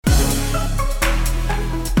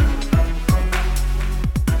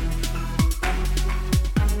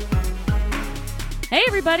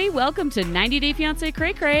everybody. Welcome to 90 Day Fiancé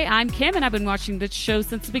Cray Cray. I'm Kim, and I've been watching this show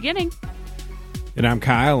since the beginning. And I'm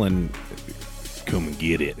Kyle, and come and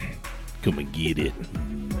get it. Come and get it.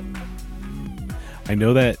 I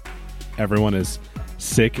know that everyone is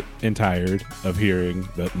sick and tired of hearing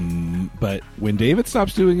the but when David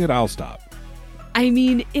stops doing it, I'll stop. I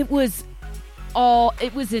mean, it was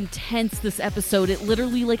intense, this episode. It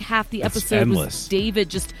literally, like, half the episode was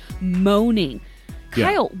David just moaning.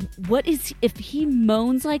 Kyle, what is, if he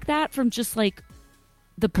moans like that from just like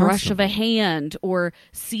the brush of a hand or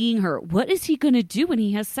seeing her, what is he going to do when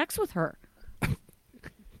he has sex with her?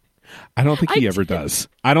 I don't think he ever does.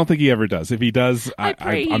 I don't think he ever does. If he does,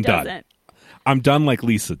 I'm done. I'm done like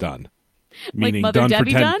Lisa Dunn. Meaning like Mother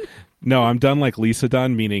Debbie Dunn? No, I'm done like Lisa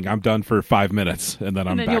Dunn, meaning I'm done for 5 minutes and then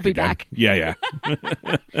I'm back you'll be again. Back. Yeah.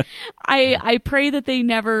 I pray that they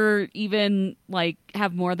never even like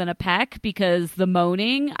have more than a peck, because the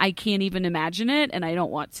moaning, I can't even imagine it, and I don't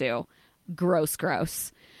want to. Gross.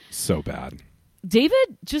 So bad.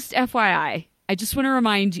 David, just FYI, I just want to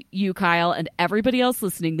remind you, Kyle, and everybody else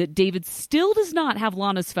listening, that David still does not have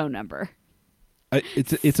Lana's phone number.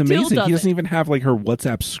 It's amazing. He doesn't even have like her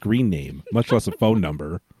WhatsApp screen name, much less a phone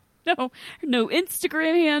number. No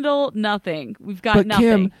Instagram handle, nothing. We've got nothing.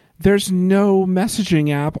 Kim, there's no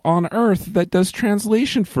messaging app on Earth that does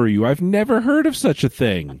translation for you. I've never heard of such a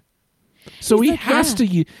thing. So he has to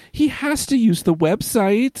use the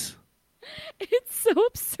website. It's so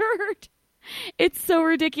absurd. It's so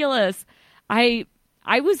ridiculous. I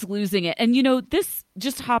was losing it. And this,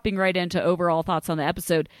 just hopping right into overall thoughts on the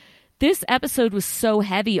episode. This episode was so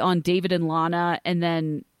heavy on David and Lana, and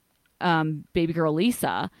then baby girl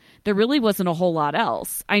Lisa. There really wasn't a whole lot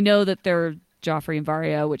else. I know that they're Joffrey and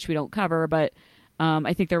Vario, which we don't cover, but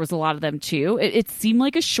I think there was a lot of them too. It seemed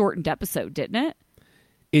like a shortened episode, didn't it?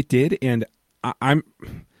 It did, and I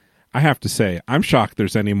have to say, I'm shocked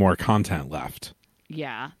there's any more content left.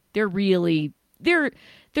 Yeah, they're searching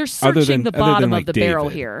the bottom of the barrel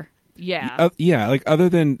here. Yeah, like other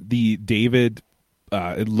than the David,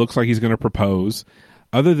 it looks like he's going to propose.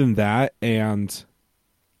 Other than that, and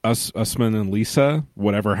Usman and Lisa,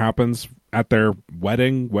 whatever happens at their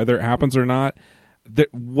wedding, whether it happens or not,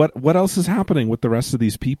 what else is happening with the rest of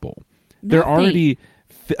these people? Nothing. They're already.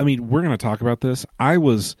 We're going to talk about this. I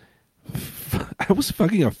was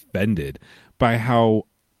fucking offended by how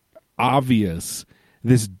obvious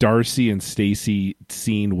this Darcy and Stacey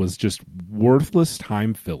scene was. Just worthless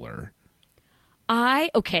time filler.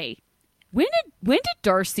 Okay. When did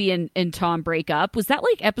Darcy and Tom break up? Was that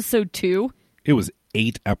like episode 2? It was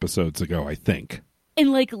 8 episodes ago, I think.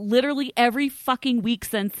 And like literally every fucking week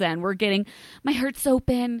since then, we're getting, my heart's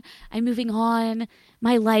open, I'm moving on,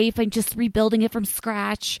 my life, I'm just rebuilding it from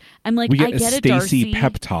scratch. I'm like, I get it, Darcy. Stacey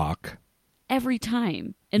pep talk every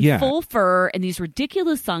time in full fur and these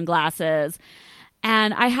ridiculous sunglasses.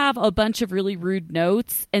 And I have a bunch of really rude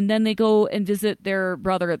notes, and then they go and visit their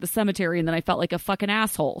brother at the cemetery, and then I felt like a fucking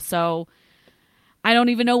asshole. So I don't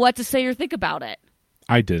even know what to say or think about it.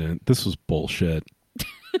 I didn't. This was bullshit.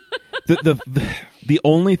 The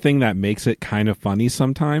only thing that makes it kind of funny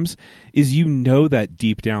sometimes is that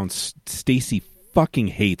deep down Stacey fucking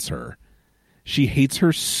hates her. She hates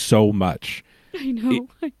her so much. I know.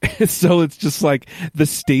 So it's just like the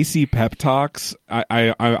Stacey pep talks.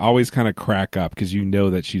 I always kind of crack up because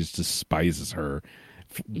that she despises her.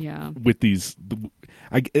 Yeah. With these,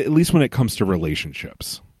 at least when it comes to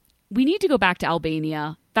relationships. We need to go back to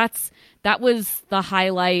Albania. That was the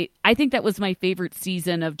highlight. I think that was my favorite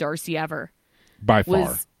season of Darcy ever. By far.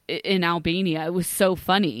 Was in Albania. It was so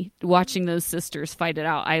funny watching those sisters fight it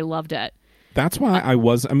out. I loved it. That's why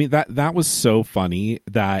that was so funny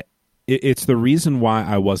that it's the reason why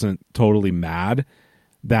I wasn't totally mad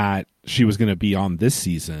that she was going to be on this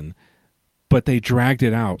season, but they dragged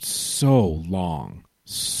it out so long.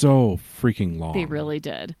 So freaking long. They really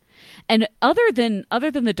did. And other than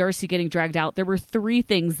the Darcy getting dragged out, there were 3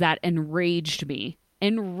 things that enraged me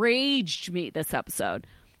this episode.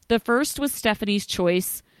 The first was Stephanie's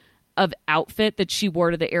choice of outfit that she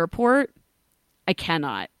wore to the airport. I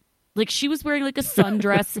cannot. Like, she was wearing like a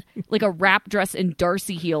sundress, like a wrap dress and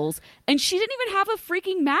Darcy heels, and she didn't even have a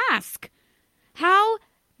freaking mask. How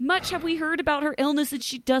much have we heard about her illness and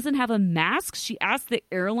she doesn't have a mask? She asked the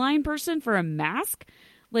airline person for a mask.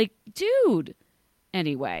 Like, dude.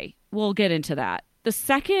 Anyway, we'll get into that. The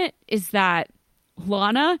second is that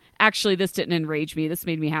Lana, actually, this didn't enrage me. This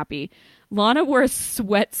made me happy. Lana wore a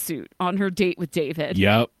sweatsuit on her date with David.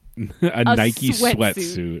 Yep. a Nike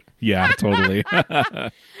sweatsuit. Yeah, totally.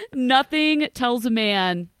 Nothing tells a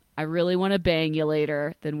man, I really want to bang you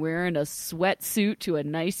later than wearing a sweatsuit to a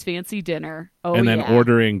nice fancy dinner. Oh, and then yeah.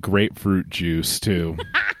 ordering grapefruit juice too.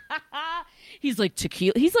 He's like,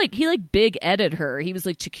 tequila. He's like, he like big Edded her. He was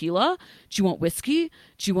like, tequila? Do you want whiskey?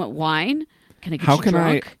 Do you want wine? Can I get you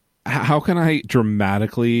drunk? How can I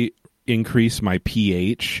dramatically increase my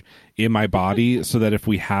pH in my body so that if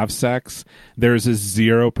we have sex, there's a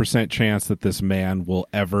 0% chance that this man will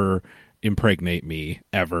ever impregnate me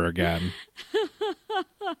ever again?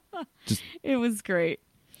 It was great.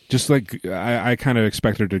 Just like I kind of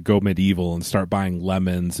expect her to go medieval and start buying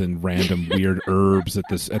lemons and random weird herbs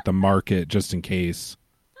at the market just in case.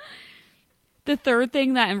 The third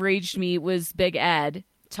thing that enraged me was Big Ed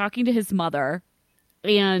talking to his mother,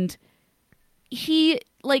 and he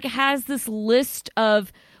like has this list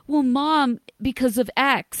of, well, Mom, because of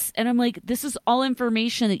X. And I'm like, this is all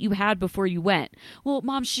information that you had before you went. Well,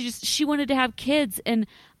 Mom, she wanted to have kids, and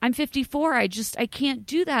I'm 54. I can't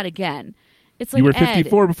do that again. It's like, you were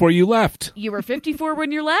 54 before you left. You were 54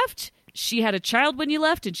 when you left. She had a child when you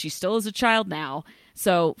left, and she still is a child now.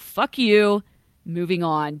 So fuck you. Moving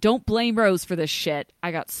on. Don't blame Rose for this shit.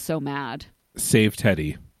 I got so mad. Save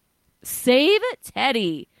Teddy. Save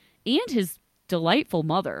Teddy and his delightful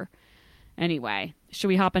mother. Anyway, should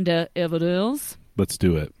we hop into evidence? Let's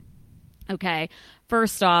do it. Okay.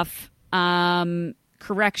 First off,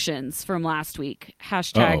 corrections from last week.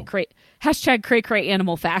 Hashtag cray cray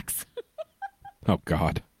animal facts. Oh,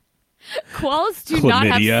 God. Koalas do not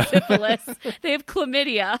have syphilis. They have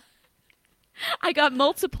chlamydia. I got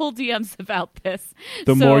multiple DMs about this.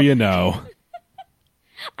 The more you know.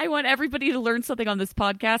 I want everybody to learn something on this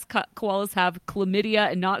podcast. Koalas have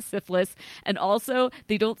chlamydia and not syphilis. And also,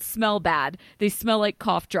 they don't smell bad. They smell like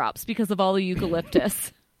cough drops because of all the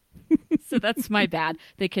eucalyptus. So that's my bad.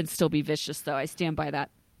 They can still be vicious, though. I stand by that.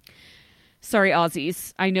 Sorry,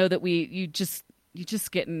 Aussies. I know that you just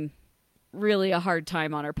getting really a hard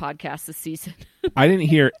time on our podcast this season. I didn't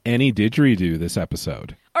hear any didgeridoo this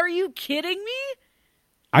episode. Are you kidding me?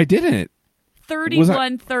 I didn't.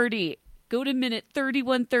 31:30. Go to minute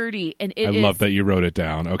 31:30, and I love that you wrote it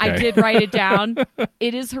down. Okay, I did write it down.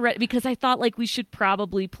 It is horrendous because I thought like we should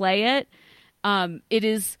probably play it. It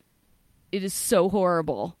is so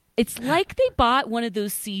horrible. It's like they bought one of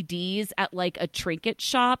those CDs at like a trinket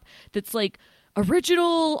shop that's like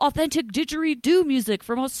original authentic didgeridoo music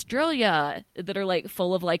from Australia that are like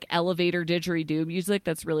full of like elevator didgeridoo music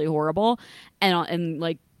that's really horrible and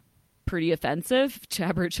like pretty offensive to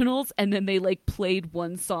Aboriginals, and then they like played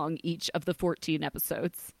one song each of the 14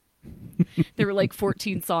 episodes. There were like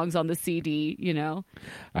 14 songs on the CD, you know.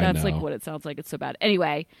 That's like what it sounds like. It's so bad.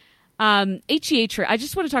 Anyway, HEA I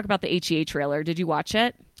just want to talk about the HEA trailer. Did you watch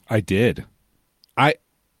it? I did. I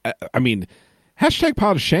mean, hashtag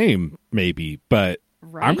pot of shame, maybe, but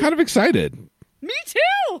right? I'm kind of excited. Me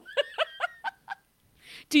too.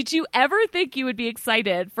 Did you ever think you would be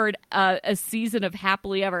excited for a season of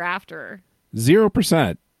Happily Ever After?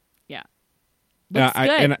 0%. Yeah. Looks good.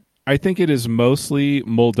 And I think it is mostly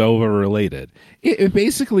Moldova related. It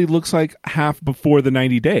basically looks like half before the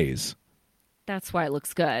 90 days. That's why it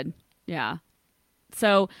looks good. Yeah.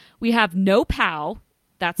 So we have no POW.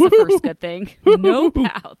 That's the first good thing. No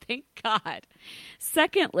POW. Thank God.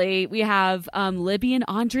 Secondly, we have Libby and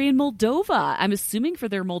Andre in Moldova. I'm assuming for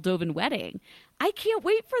their Moldovan wedding. I can't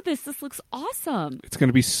wait for this. This looks awesome. It's going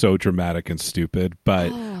to be so dramatic and stupid,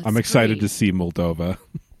 but I'm excited to see Moldova.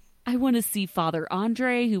 I want to see Father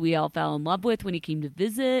Andre, who we all fell in love with when he came to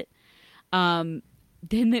visit. Then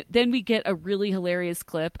we get a really hilarious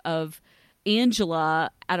clip of Angela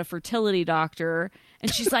at a fertility doctor,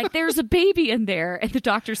 and she's like, there's a baby in there, and the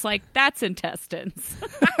doctor's like, that's intestines.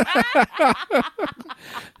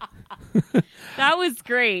 That was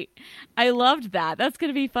great. I loved that. That's going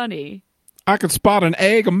to be funny. I could spot an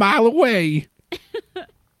egg a mile away.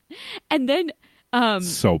 And then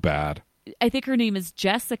so bad. I think her name is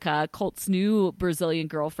Jessica, Colt's new Brazilian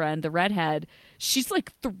girlfriend, the redhead. She's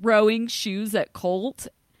like throwing shoes at Colt,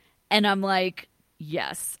 and I'm like,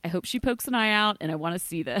 yes, I hope she pokes an eye out, and I want to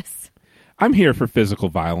see this. I'm here for physical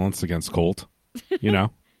violence against Colt. You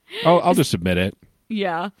know, I'll just admit it.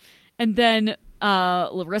 Yeah. And then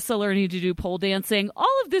Larissa learning to do pole dancing.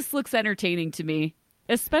 All of this looks entertaining to me,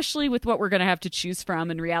 especially with what we're going to have to choose from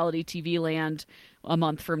in reality TV land a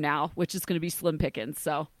month from now, which is going to be slim pickings.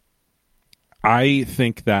 So I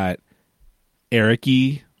think that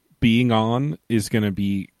Eric-y being on is going to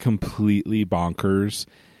be completely bonkers.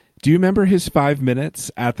 Do you remember his 5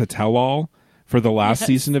 minutes at the tell-all for the last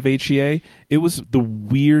season of HEA? It was the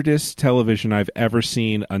weirdest television I've ever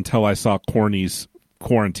seen until I saw Corny's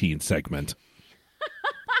quarantine segment.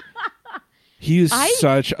 He is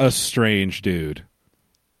such a strange dude.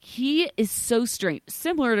 He is so strange,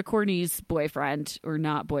 similar to Courtney's boyfriend or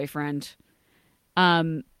not boyfriend.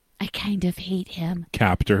 I kind of hate him.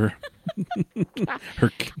 Captor. That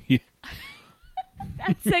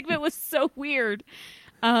segment was so weird.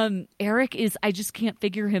 Eric is, I just can't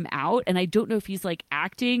figure him out. And I don't know if he's like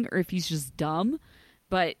acting or if he's just dumb,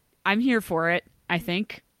 but I'm here for it, I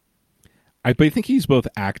think. I think he's both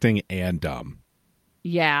acting and dumb.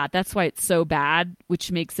 Yeah, that's why it's so bad,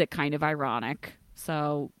 which makes it kind of ironic.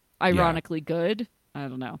 So, ironically good. I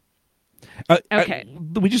don't know. Okay.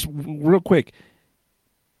 We just, real quick,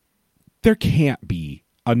 there can't be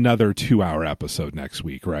another 2-hour episode next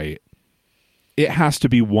week, right? It has to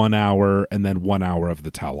be 1 hour and then 1 hour of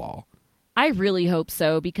the tell-all. I really hope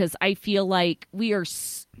so, because I feel like they're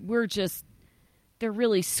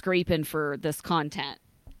really scraping for this content.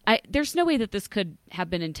 There's no way that this could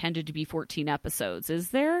have been intended to be 14 episodes, is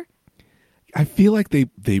there? I feel like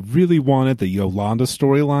they really wanted the Yolanda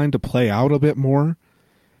storyline to play out a bit more,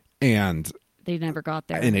 and they never got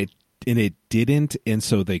there. And it didn't, and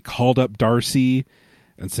so they called up Darcy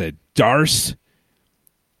and said, "Darce,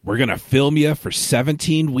 we're going to film you for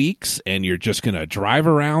 17 weeks, and you're just going to drive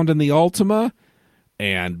around in the Altima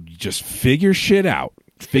and just figure shit out.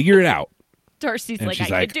 Figure it out." Darcy's and like,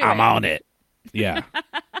 she's I could do I'm it. on it. Yeah.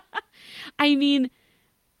 I mean,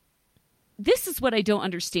 this is what I don't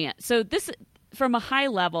understand. So this, from a high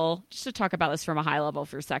level, just to talk about this from a high level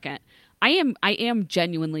for a second, I am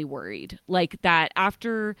genuinely worried, like, that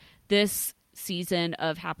after this season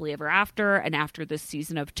of Happily Ever After and after this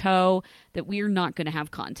season of Toe, that we're not going to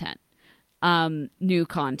have content, new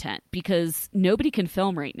content, because nobody can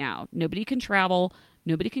film right now. Nobody can travel.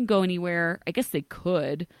 Nobody can go anywhere. I guess they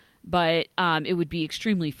could, but it would be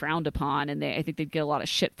extremely frowned upon, and I think they'd get a lot of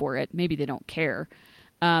shit for it. Maybe they don't care.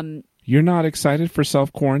 You're not excited for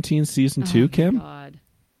Self-Quarantine Season 2, Kim? God.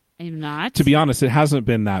 I'm not. To be honest, it hasn't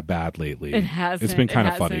been that bad lately. It hasn't. It's been kind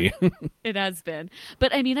of funny. It has been.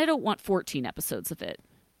 But, I mean, I don't want 14 episodes of it.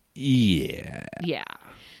 Yeah. Yeah.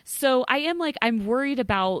 So I'm worried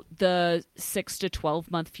about the 6 to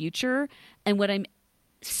 12 month future. And what I'm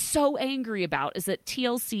so angry about is that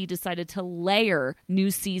TLC decided to layer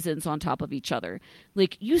new seasons on top of each other.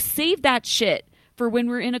 Like, you save that shit for when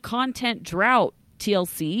we're in a content drought,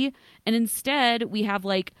 TLC. And instead, we have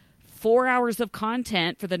 4 hours of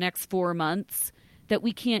content for the next 4 months that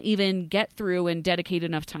we can't even get through and dedicate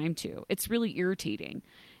enough time to. It's really irritating.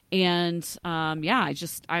 And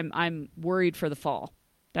I'm worried for the fall.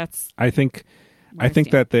 I think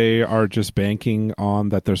that they are just banking on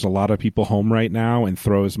that there's a lot of people home right now and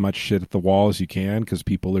throw as much shit at the wall as you can because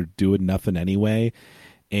people are doing nothing anyway.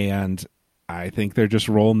 And I think they're just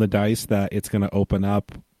rolling the dice that it's going to open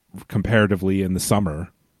up comparatively in the summer.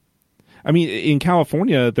 I mean, in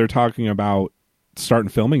California, they're talking about starting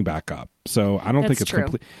filming back up. So I don't think it's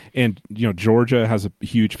complete. And, Georgia has a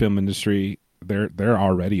huge film industry. They're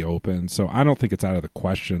already open. So I don't think it's out of the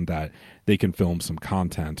question that they can film some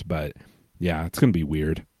content. But yeah, it's going to be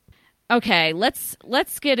weird. Okay, let's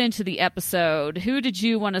get into the episode. Who did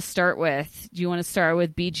you want to start with? Do you want to start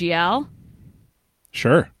with BGL?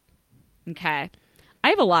 Sure. Okay. I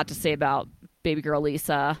have a lot to say about baby girl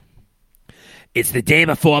Lisa. It's the day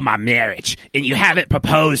before my marriage, and you haven't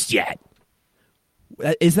proposed yet.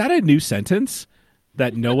 Is that a new sentence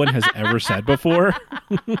that no one has ever said before?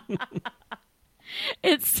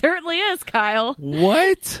 It certainly is, Kyle.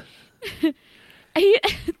 What?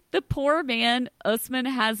 The poor man, Usman,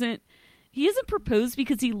 hasn't proposed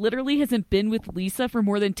because he literally hasn't been with Lisa for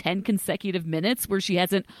more than 10 consecutive minutes where she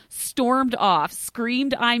hasn't stormed off,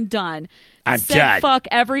 screamed, "I'm done," said done. Fuck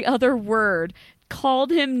every other word,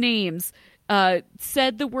 called him names,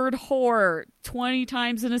 said the word whore 20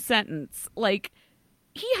 times in a sentence.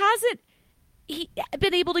 He hasn't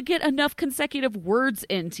been able to get enough consecutive words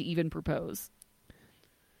in to even propose.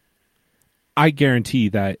 I guarantee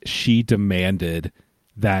that she demanded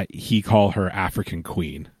that he call her African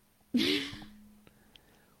Queen.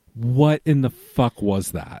 What in the fuck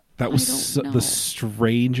was that? That was the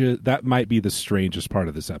strangest. That might be the strangest part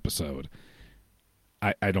of this episode.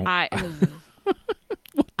 I don't.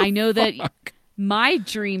 I know that my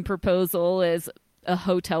dream proposal is a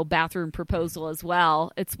hotel bathroom proposal as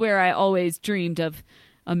well. It's where I always dreamed of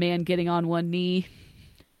a man getting on one knee.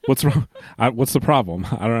 What's wrong? What's the problem?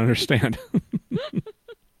 I don't understand.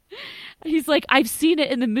 He's like, I've seen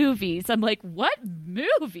it in the movies. I'm like, what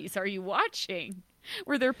movies are you watching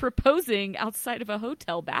where they're proposing outside of a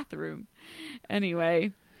hotel bathroom?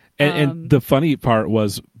 Anyway. And the funny part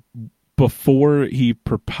was before he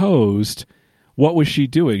proposed, what was she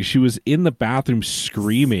doing? She was in the bathroom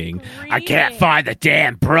screaming. I can't find the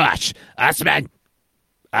damn brush. Usman,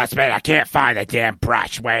 Husband, I can't find the damn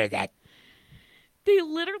brush. Where is that? They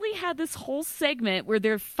literally had this whole segment where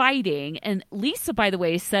they're fighting, and Lisa, by the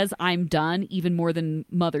way, says I'm done even more than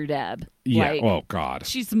Mother Deb. Yeah. Oh God.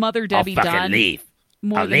 She's Mother I'll Debbie fucking done leave.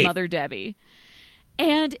 more I'll than leave. Mother Debbie.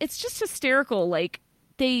 And it's just hysterical. Like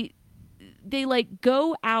they like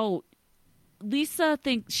go out. Lisa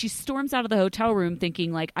thinks she storms out of the hotel room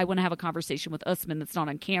thinking like, I want to have a conversation with Usman that's not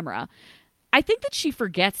on camera. I think that she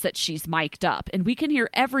forgets that she's mic'd up and we can hear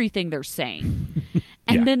everything they're saying.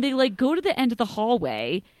 And then they like go to the end of the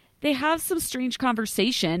hallway. They have some strange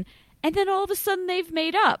conversation. And then all of a sudden they've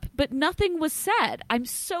made up, but nothing was said. I'm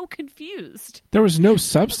so confused. There was no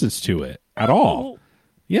substance to it at all.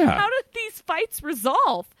 Yeah. How did these fights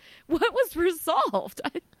resolve? What was resolved?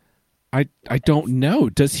 I don't know.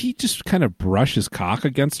 Does he just kind of brush his cock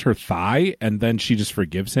against her thigh and then she just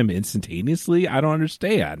forgives him instantaneously? I don't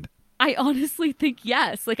understand. I honestly think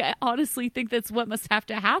yes. Like, I honestly think that's what must have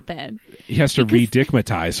to happen. He has to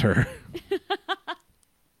re-dickmatize her.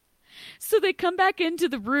 So they come back into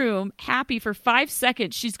the room, happy for 5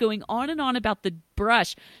 seconds. She's going on and on about the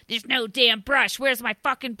brush. There's no damn brush. Where's my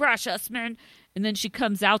fucking brush, Usman? And then she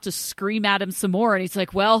comes out to scream at him some more. And he's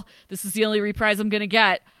like, well, this is the only reprise I'm going to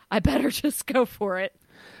get. I better just go for it.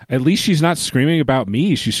 At least she's not screaming about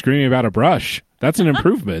me. She's screaming about a brush. That's an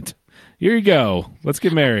improvement. Here you go. Let's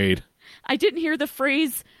get married. I didn't hear the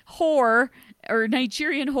phrase whore or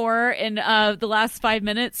Nigerian whore in the last 5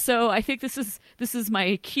 minutes, so I think this is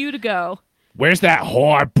my cue to go. Where's that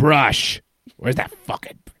whore brush? Where's that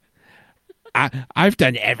fucking... I've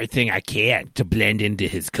done everything I can to blend into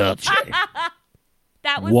his culture.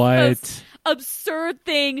 That was the What? most absurd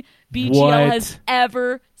thing BGL has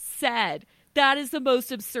ever said. That is the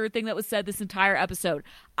most absurd thing that was said this entire episode.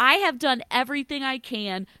 I have done everything I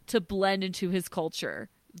can to blend into his culture.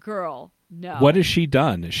 Girl, no. What has she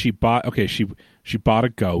done? She bought a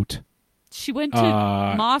goat. She went to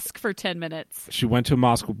mosque for 10 minutes. She went to a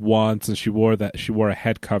mosque once and she wore a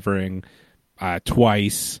head covering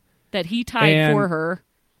twice. That he tied And for her.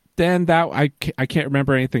 Then I can't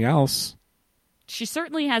remember anything else. She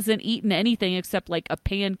certainly hasn't eaten anything except like a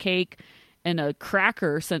pancake and a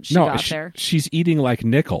cracker since she got there. She's eating like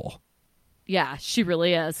nickel. Yeah, she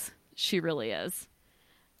really is. She really is.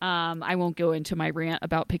 I won't go into my rant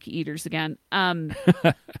about picky eaters again. I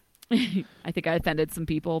think I offended some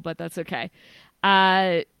people, but that's okay.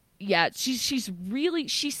 Yeah, she's really,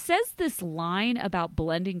 she says this line about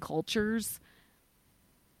blending cultures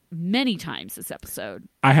many times this episode.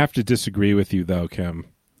 I have to disagree with you though, Kim.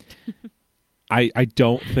 I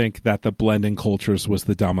don't think that the blending cultures was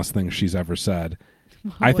the dumbest thing she's ever said.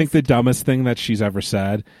 I think the dumbest thing that she's ever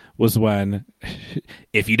said was when,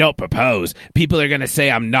 if you don't propose, people are going to say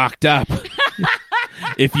I'm knocked up.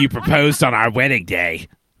 If you proposed on our wedding day.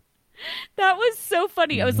 That was so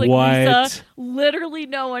funny. I was like, What? Lisa, literally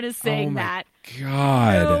no one is saying that.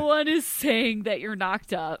 God. No one is saying that you're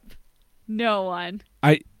knocked up. No one.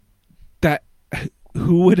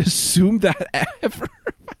 Who would assume that ever?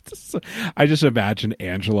 I just imagine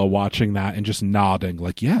Angela watching that and just nodding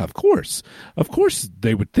like, yeah, of course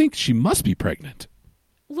they would think she must be pregnant.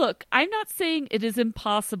 Look, I'm not saying it is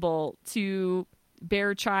impossible to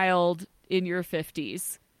bear a child in your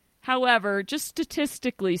 50s. However, just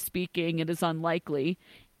statistically speaking, it is unlikely.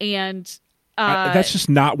 And that's just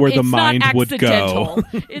not where the mind would go.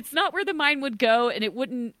 It's not where the mind would go, and it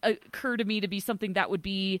wouldn't occur to me to be something that would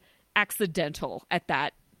be accidental at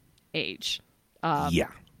that age. Yeah.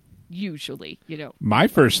 Usually, My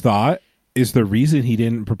first thought is the reason he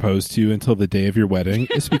didn't propose to you until the day of your wedding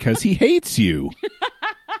is because he hates you.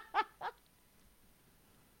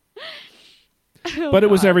 But it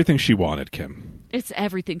was everything she wanted, Kim. It's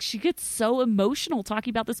everything. She gets so emotional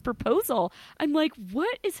talking about this proposal. I'm like,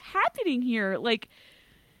 what is happening here? Like,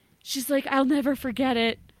 she's like, I'll never forget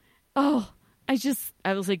it. Oh, I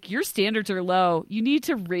was like, your standards are low. You need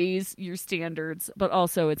to raise your standards. But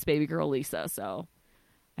also, it's baby girl Lisa, so.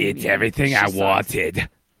 It's everything I wanted.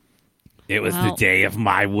 It was the day of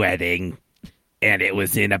my wedding, and it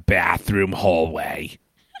was in a bathroom hallway.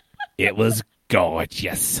 It was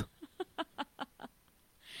gorgeous.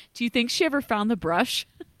 Do you think she ever found the brush?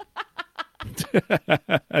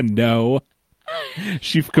 No.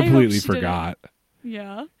 She completely forgot.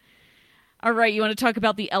 Yeah. All right, you want to talk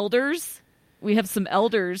about the elders? We have some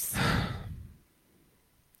elders.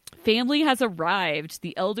 Family has arrived.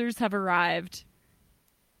 The elders have arrived.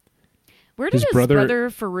 Where did his brother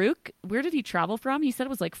Farouk, where did he travel from? He said it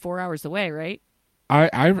was like 4 hours away, right?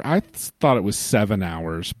 I thought it was 7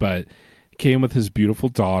 hours, but came with his beautiful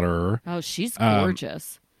daughter. Oh, she's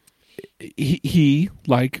gorgeous. He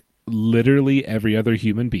like literally every other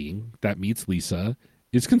human being that meets Lisa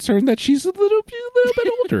is concerned that she's a little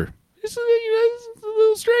bit older. It's a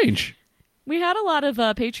little strange. We had a lot of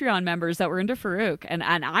Patreon members that were into Farouk, and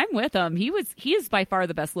I'm with him. He is by far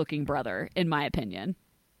the best looking brother, in my opinion.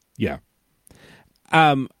 Yeah.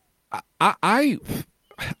 I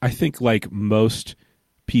think like most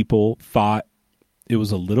people thought it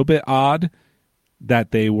was a little bit odd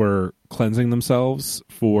that they were cleansing themselves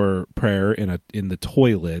for prayer in the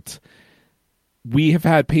toilet. We have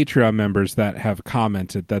had Patreon members that have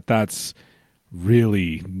commented that that's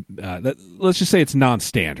really let's just say it's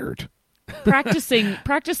non-standard.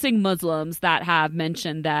 practicing Muslims that have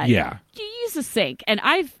mentioned that you use a sink, and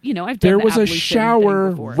I've done there the was a ablution shower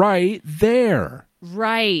thing before. right there.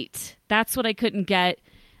 Right, that's what I couldn't get.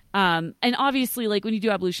 And obviously, like when you do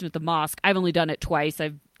ablution at the mosque, I've only done it twice.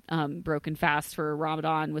 I've broken fast for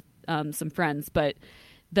Ramadan with some friends, but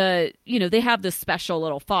they have the special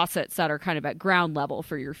little faucets that are kind of at ground level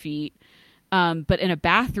for your feet. But in a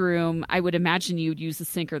bathroom, I would imagine you'd use the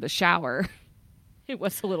sink or the shower. It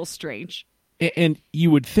was a little strange. And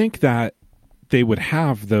you would think that they would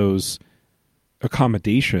have those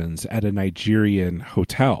accommodations at a Nigerian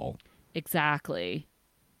hotel. Exactly.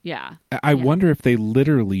 Yeah. I wonder if they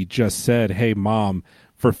literally just said, hey, Mom,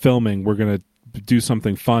 for filming, we're going to do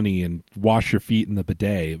something funny and wash your feet in the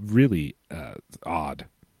bidet. Really odd.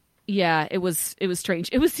 Yeah, it was strange.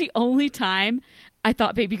 It was the only time I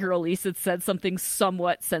thought baby girl Lisa had said something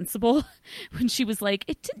somewhat sensible when she was like,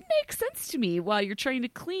 it didn't make sense to me while you're trying to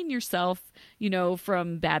clean yourself,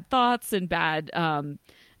 from bad thoughts and bad,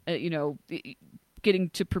 getting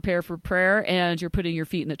to prepare for prayer, and you're putting your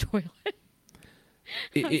feet in the toilet.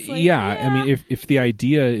 I mean, if the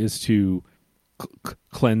idea is to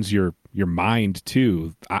cleanse your mind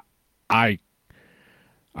too, I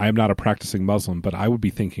am not a practicing Muslim, but I would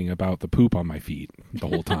be thinking about the poop on my feet the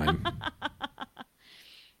whole time.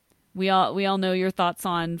 We all know your thoughts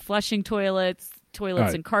on flushing toilets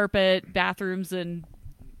and carpet, bathrooms and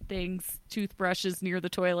things, toothbrushes near the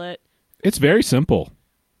toilet. It's very simple.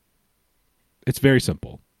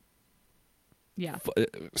 Yeah.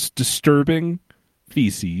 Disturbing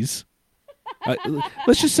feces.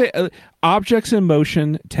 Let's just say objects in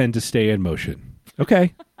motion tend to stay in motion.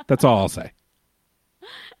 Okay? That's all I'll say.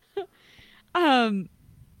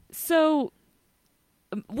 So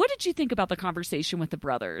what did you think about the conversation with the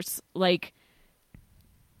brothers? Like,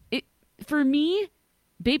 for me,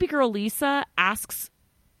 baby girl Lisa asks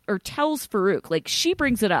or tells Farouk, like, she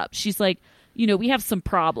brings it up. She's like, we have some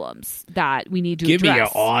problems that we need to Give address. me your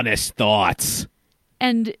honest thoughts.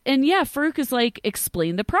 And yeah, Farouk is like,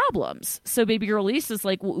 explain the problems. So baby girl Lisa's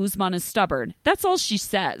like, well, Usman is stubborn. That's all she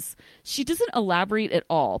says. She doesn't elaborate at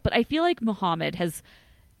all. But I feel like Muhammad has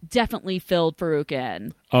definitely filled Farouk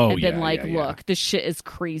in and been like, look, this shit is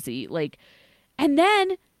crazy. Like, and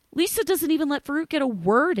then Lisa doesn't even let Farouk get a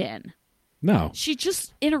word in. No. She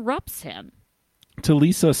just interrupts him. To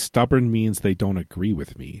Lisa, stubborn means they don't agree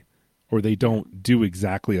with me or they don't do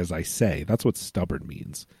exactly as I say. That's what stubborn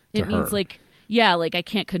means to her. It means like, yeah, like I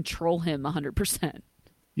can't control him 100%.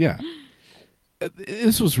 Yeah.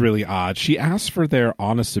 This was really odd. She asks for their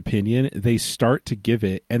honest opinion. They start to give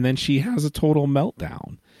it, and then she has a total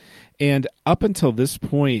meltdown. And up until this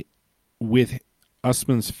point with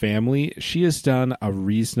Usman's family, she has done a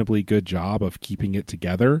reasonably good job of keeping it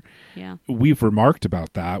together. Yeah. We've remarked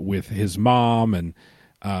about that with his mom and,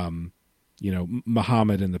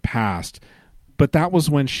 Muhammad in the past. But that was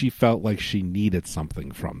when she felt like she needed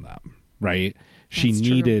something from them, right? She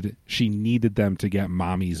needed them to get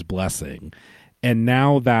mommy's blessing. And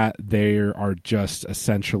now that they are just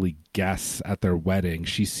essentially guests at their wedding,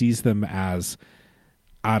 she sees them as,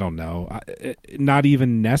 I don't know, not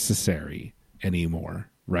even necessary anymore,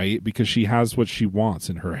 right? Because she has what she wants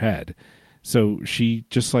in her head. So she,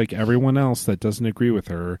 just like everyone else that doesn't agree with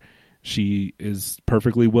her, she is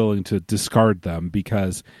perfectly willing to discard them,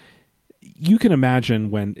 because you can imagine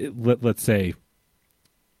when, let's say,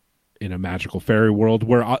 in a magical fairy world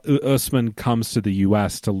where Usman comes to the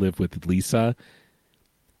U.S. to live with Lisa,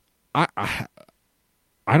 I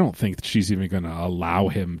don't think that she's even going to allow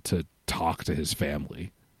him to talk to his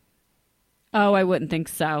family. Oh, I wouldn't think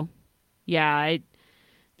so. Yeah,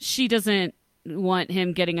 she doesn't want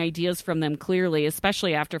him getting ideas from them, clearly,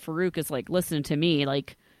 especially after Farouk is like, listen to me,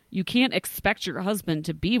 like, you can't expect your husband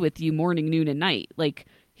to be with you morning, noon, and night. Like,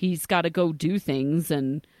 he's got to go do things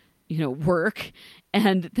and, work.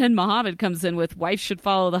 And then Muhammad comes in with wife should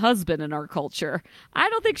follow the husband in our culture. I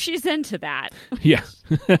don't think she's into that. Yeah.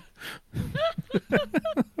 Tip.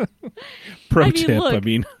 Look,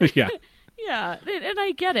 yeah. Yeah, and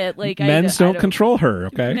I get it. Like, men's don't control her,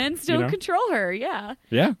 okay? Men's don't control her, yeah.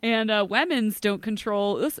 Yeah. And women's don't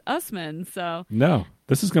control us men, so. No,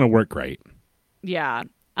 this is going to work great. Yeah.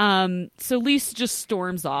 So Lisa just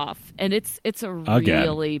storms off, and it's a Again.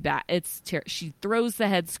 really bad. She throws the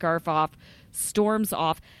headscarf off, storms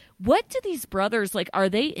off. What do these brothers like? Are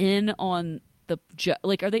they in on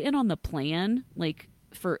are they in on the plan? Like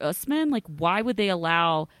for Usman, like why would they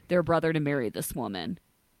allow their brother to marry this woman?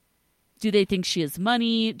 Do they think she has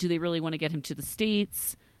money? Do they really want to get him to the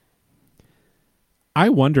States? I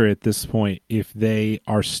wonder at this point if they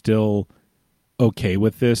are still okay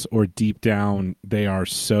with this, or deep down they are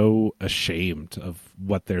so ashamed of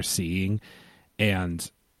what they're seeing. And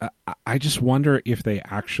I just wonder if they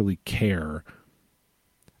actually care.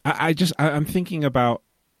 I'm thinking about,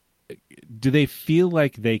 do they feel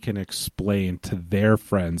like they can explain to their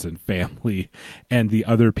friends and family and the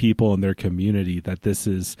other people in their community that this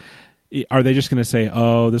is, are they just going to say,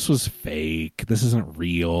 oh, this was fake, this isn't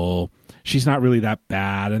real, she's not really that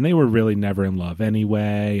bad, and they were really never in love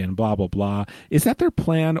anyway, and blah, blah, blah? Is that their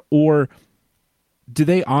plan? Or do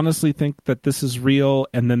they honestly think that this is real,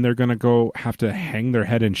 and then they're going to go have to hang their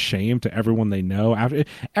head in shame to everyone they know?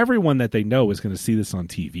 Everyone that they know is going to see this on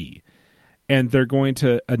TV. And they're going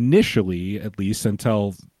to initially, at least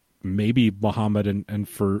until maybe Muhammad and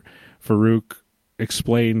Farouk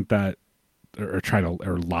explain that, or try to,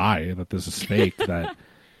 or lie that this is fake, that...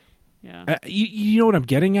 Yeah. You know what I'm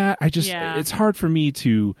getting at? It's hard for me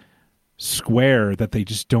to square that they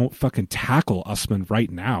just don't fucking tackle Usman right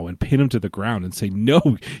now and pin him to the ground and say,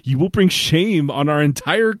 no, you will bring shame on our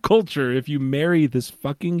entire culture if you marry this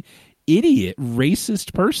fucking idiot,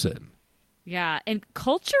 racist person. Yeah, and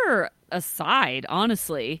culture aside,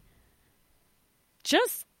 honestly,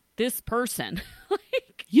 just this person.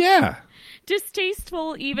 Like, yeah.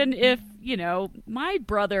 Distasteful, even if, my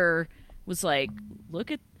brother was like, look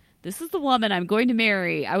at, this is the woman I'm going to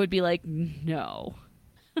marry. I would be like, no.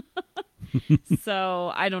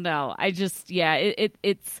 So, I don't know. I just, it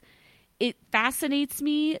fascinates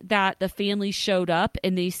me that the family showed up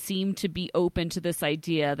and they seem to be open to this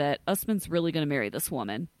idea that Usman's really going to marry this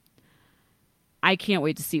woman. I can't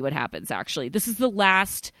wait to see what happens, actually. This is the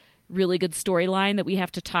last really good storyline that we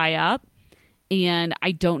have to tie up, and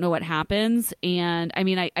I don't know what happens. And I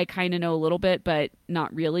mean, I kind of know a little bit, but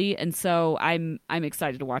not really. And so I'm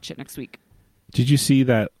excited to watch it next week. Did you see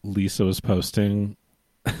that Lisa was posting,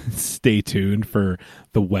 stay tuned for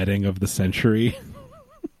the wedding of the century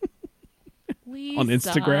on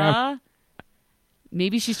Instagram?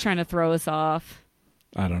 Maybe she's trying to throw us off.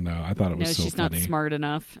 I don't know. I thought it was so funny. She's not smart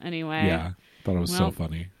enough. Anyway. Yeah. Thought it was so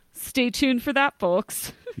funny. Stay tuned for that,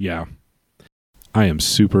 folks. Yeah. I am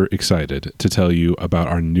super excited to tell you about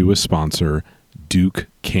our newest sponsor, Duke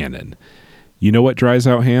Cannon. You know what dries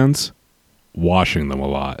out hands? Washing them a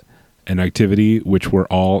lot. An activity which we're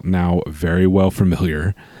all now very well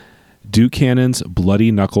familiar. Duke Cannon's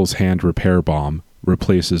Bloody Knuckles Hand Repair Balm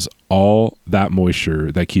replaces all that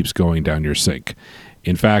moisture that keeps going down your sink.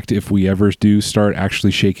 In fact, if we ever do start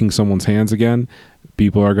actually shaking someone's hands again,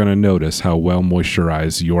 people are going to notice how well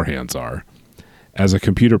moisturized your hands are. As a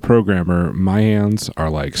computer programmer, my hands are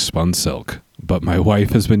like spun silk, but my wife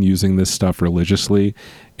has been using this stuff religiously,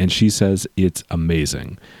 and she says it's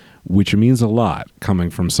amazing, which means a lot coming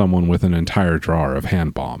from someone with an entire drawer of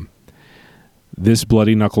hand balm. This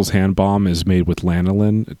Bloody Knuckles hand balm is made with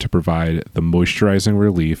lanolin to provide the moisturizing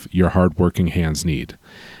relief your hardworking hands need.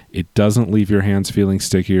 It doesn't leave your hands feeling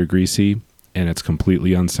sticky or greasy, and it's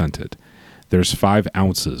completely unscented. There's 5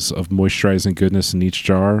 ounces of moisturizing goodness in each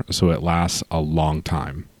jar, so it lasts a long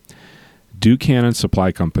time. Duke Cannon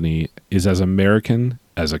Supply Company is as American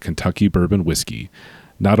as a Kentucky bourbon whiskey.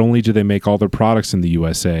 Not only do they make all their products in the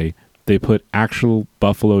USA, they put actual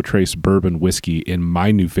Buffalo Trace bourbon whiskey in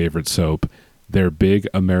my new favorite soap, their Big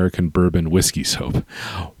American Bourbon Whiskey Soap.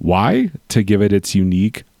 Why? To give it its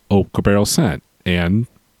unique oak barrel scent, and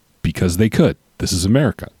because they could. This is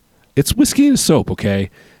America. It's whiskey in a soap, okay?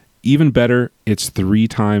 Even better, it's 3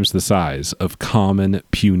 times the size of common,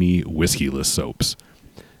 puny, whiskeyless soaps.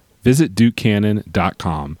 Visit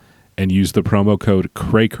DukeCannon.com and use the promo code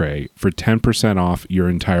CRAYCRAY for 10% off your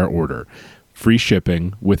entire order. Free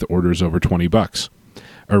shipping with orders over $20.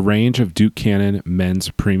 A range of Duke Cannon men's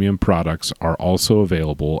premium products are also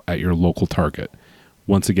available at your local Target.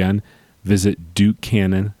 Once again, visit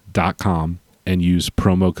DukeCannon.com and use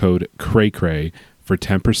promo code CRAYCRAY for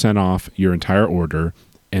 10% off your entire order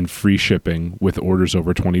and free shipping with orders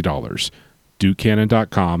over $20.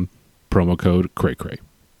 DukeCannon.com, promo code CRAYCRAY.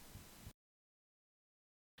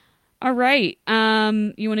 All right.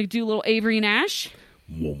 You want to do a little Avery and Ash?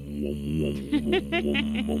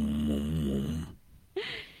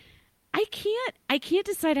 I can't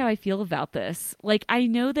decide how I feel about this. Like, I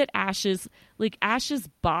know that Ash's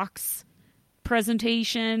box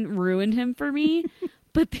presentation ruined him for me,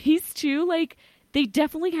 but these two, like, they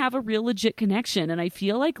definitely have a real legit connection, and I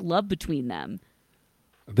feel like love between them.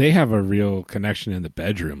 They have a real connection in the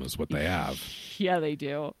bedroom is what they have. Yeah, they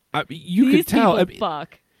do. You These could tell. people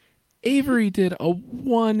fuck. Avery did a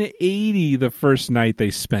 180 the first night they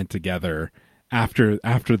spent together after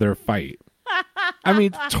their fight. I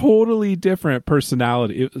mean, totally different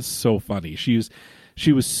personality. It was so funny. She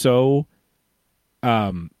was so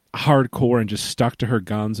hardcore and just stuck to her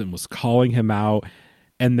guns and was calling him out.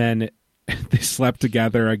 And then they slept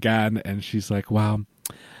together again, and she's like, "Wow,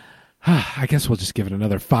 I guess we'll just give it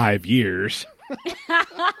another 5 years."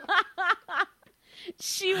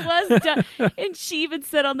 She was done. And she even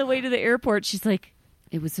said on the way to the airport, she's like,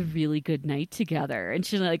 "It was a really good night together." And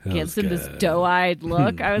she like gives him this doe-eyed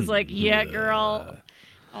look. I was like, "Yeah, girl."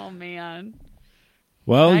 Oh man.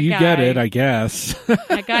 Well, That you guy- get it, I guess.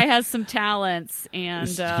 That guy has some talents, and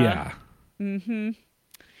Yeah.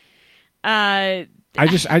 I I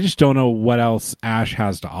just don't know what else Ash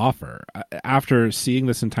has to offer. After seeing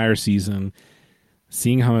this entire season,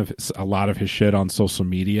 seeing a lot of his shit on social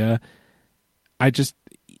media,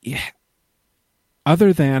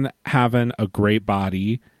 other than having a great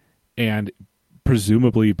body and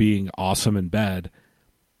presumably being awesome in bed,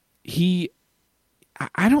 I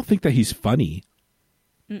don't think that he's funny.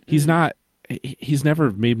 He's not. He's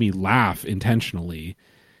never made me laugh intentionally.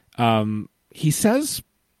 He says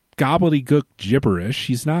gobbledygook gibberish.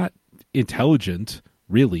 He's not intelligent,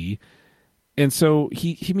 really. And so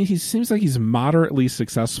he seems like he's moderately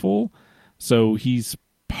successful. So he's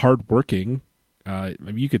hardworking. I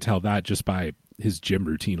mean, you could tell that just by his gym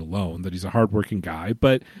routine alone, that he's a hardworking guy.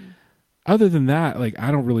 But other than that, like,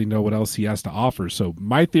 I don't really know what else he has to offer. So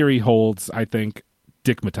my theory holds, I think,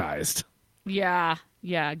 dickmatized. yeah,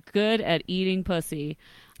 good at eating pussy.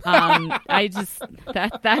 That's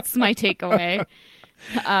my takeaway.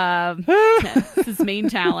 That's his main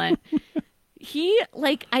talent.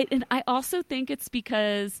 I also think it's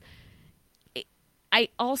because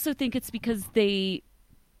they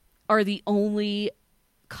are the only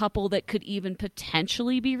couple that could even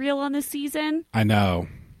potentially be real on this season. I know.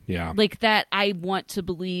 Yeah. Like that, I want to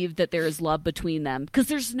believe that there is love between them because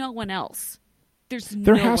there's no one else.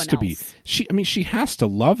 There has to be. She has to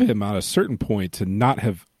love him at a certain point to not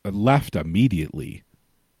have left immediately.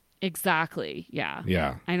 Exactly. Yeah.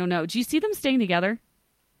 Yeah. I don't know. Do you see them staying together?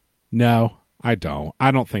 No, I don't.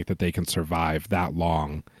 I don't think that they can survive that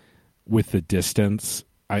long with the distance.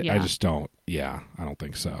 I just don't. Yeah, I don't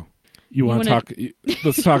think so. You want to talk?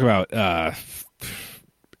 Let's talk about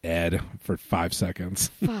Ed for 5 seconds.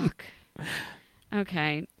 Fuck.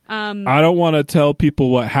 Okay. I don't want to tell people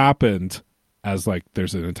what happened. As like,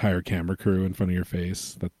 there's an entire camera crew in front of your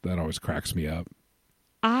face. That always cracks me up.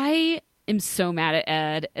 I am so mad at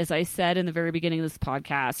Ed, as I said in the very beginning of this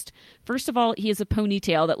podcast. First of all, he has a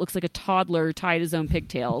ponytail that looks like a toddler tied his own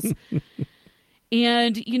pigtails.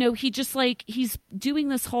 And, he just like, he's doing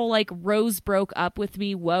this whole like, Rose broke up with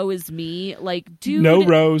me, woe is me. Like, dude. No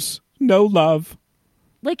Rose, no love.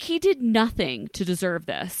 Like, he did nothing to deserve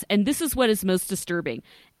this. And this is what is most disturbing.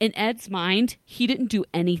 In Ed's mind, he didn't do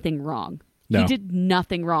anything wrong. No. He did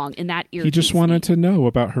nothing wrong, and that irritates me. He just wanted to know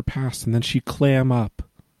about her past, and then she clam up.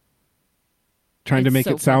 Trying to make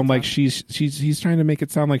it sound like he's trying to make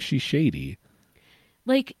it sound like she's shady.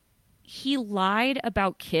 Like, he lied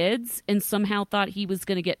about kids and somehow thought he was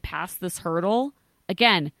going to get past this hurdle.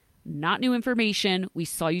 Again, not new information. We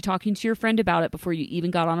saw you talking to your friend about it before you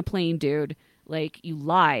even got on a plane, dude. Like, you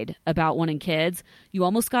lied about wanting kids. You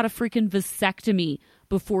almost got a freaking vasectomy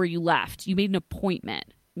before you left. You made an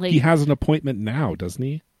appointment. Like, he has an appointment now, doesn't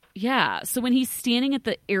he? Yeah. So when he's standing at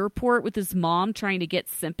the airport with his mom trying to get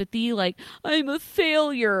sympathy, like, I'm a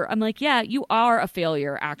failure. I'm like, yeah, you are a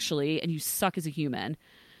failure, actually, and you suck as a human.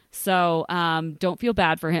 So don't feel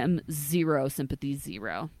bad for him. Zero sympathy,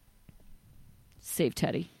 zero. Save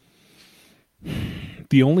Teddy.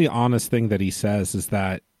 The only honest thing that he says is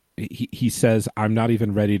that he says, I'm not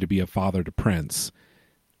even ready to be a father to Prince.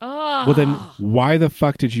 Oh. Well, then why the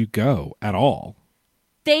fuck did you go at all?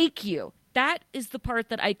 Thank you. That is the part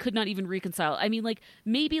that I could not even reconcile. I mean, like,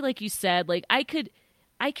 maybe like you said, like I can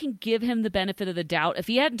give him the benefit of the doubt if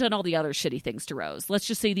he hadn't done all the other shitty things to Rose. Let's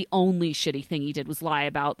just say the only shitty thing he did was lie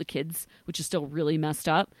about the kids, which is still really messed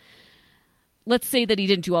up. Let's say that he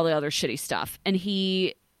didn't do all the other shitty stuff. And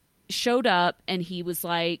he showed up and he was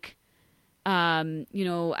like, I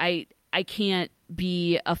can't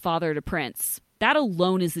be a father to Prince. That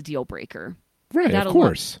alone is a deal breaker. Right, of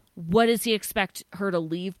course. What does he expect her to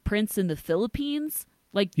leave Prince in the Philippines?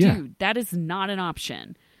 Like, Yeah. dude, that is not an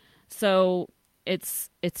option. So it's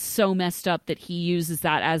so messed up that he uses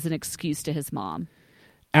that as an excuse to his mom.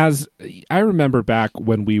 As I remember back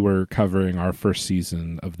when we were covering our first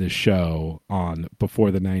season of this show on Before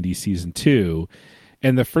the 90s season 2,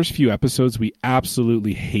 and the first few episodes we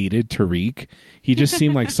absolutely hated Tariq. He just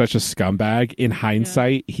seemed like such a scumbag. In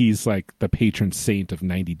hindsight, he's like the patron saint of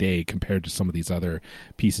 90 Day compared to some of these other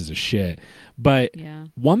pieces of shit. But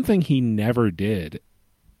one thing he never did,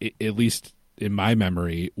 at least in my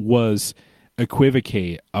memory, was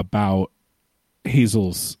equivocate about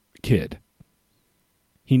Hazel's kid.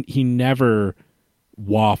 He never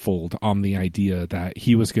waffled on the idea that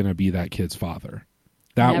he was going to be that kid's father.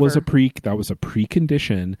 That was a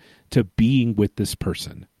precondition to being with this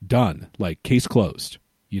person. Done. Like, case closed,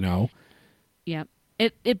 you know? Yep.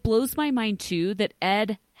 It blows my mind too that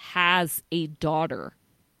Ed has a daughter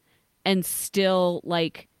and still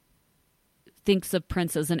like thinks of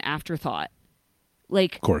Prince as an afterthought.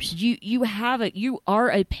 Like, of course, you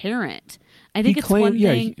are a parent. I think it's one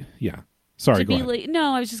thing. Sorry, to be like,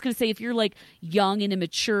 no, I was just going to say, if you're like young and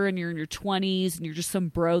immature and you're in your 20s and you're just some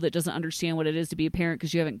bro that doesn't understand what it is to be a parent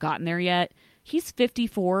because you haven't gotten there yet. He's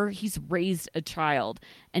 54. He's raised a child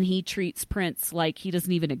and he treats Prince like he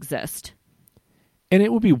doesn't even exist. And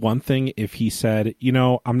it would be one thing if he said, you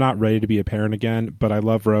know, I'm not ready to be a parent again, but I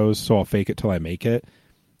love Rose, so I'll fake it till I make it.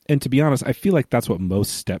 And to be honest, I feel like that's what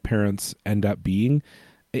most step parents end up being.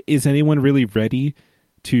 Is anyone really ready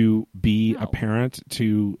to be a parent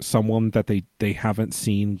to someone that they haven't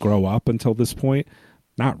seen grow up until this point?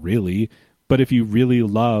 Not really. But if you really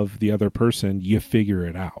love the other person, you figure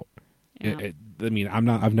it out. I mean,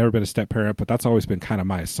 I've never been a step parent, but that's always been kind of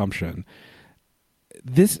my assumption.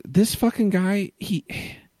 This fucking guy, he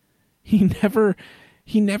never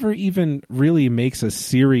even really makes a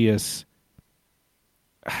serious,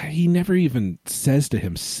 he never even says to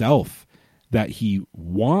himself that he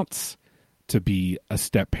wants to be a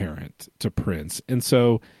step parent to Prince. And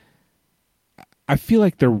so I feel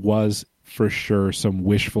like there was for sure some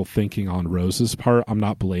wishful thinking on Rose's part. I'm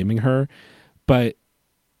not blaming her, but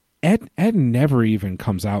Ed never even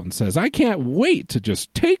comes out and says, I can't wait to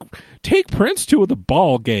just take Prince to the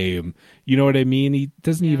ball game. You know what I mean? He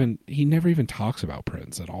doesn't he never even talks about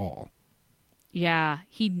Prince at all. Yeah.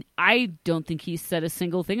 I don't think he said a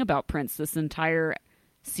single thing about Prince this entire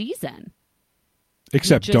season.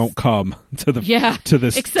 Except don't come to the to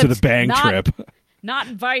the bang trip. Not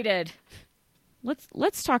invited.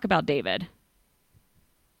 Let's talk about David.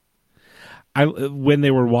 When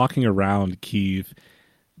they were walking around Kiev,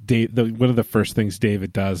 one of the first things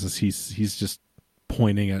David does is he's just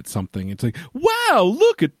pointing at something. It's like, wow,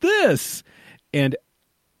 look at this. And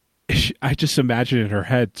I just imagine in her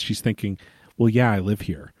head she's thinking, well, yeah, I live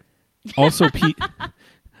here. Also,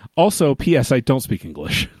 P.S. I don't speak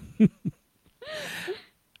English.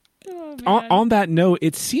 On that note,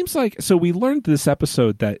 it seems like, so we learned this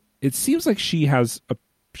episode that it seems like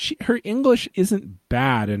her English isn't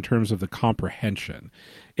bad in terms of the comprehension.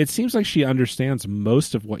 It seems like she understands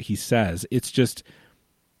most of what he says. It's just,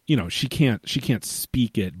 you know, she can't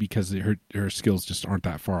speak it because her skills just aren't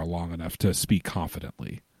that far along enough to speak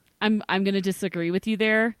confidently. I'm going to disagree with you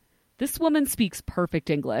there. This woman speaks perfect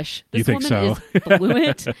English. This you think woman so? is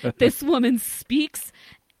fluent. This woman speaks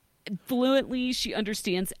fluently. She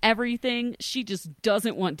understands everything. She just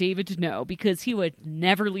doesn't want David to know because he would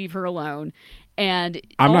never leave her alone. And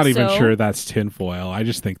I'm not even sure that's tinfoil. I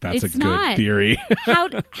just think that's a good theory.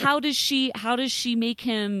 how does she make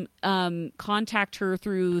him contact her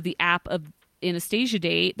through the app of Anastasia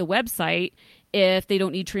Date, the website, if they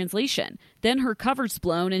don't need translation? Then her cover's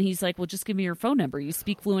blown and he's like, well, just give me your phone number. You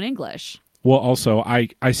speak fluent English. Well, also,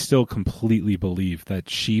 I still completely believe that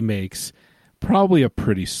she makes probably a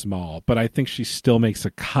pretty small, but I think she still makes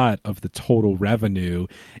a cut of the total revenue,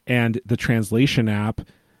 and the translation app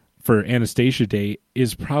for Anastasia Date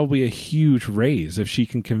is probably a huge raise if she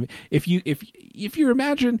can if you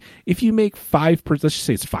imagine if you make 5%, let's just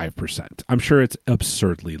say it's 5%. I'm sure it's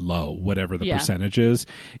absurdly low, whatever the percentage is.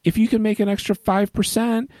 If you can make an extra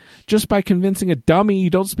 5% just by convincing a dummy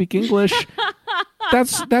you don't speak English,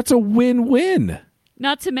 that's a win-win.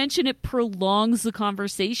 Not to mention it prolongs the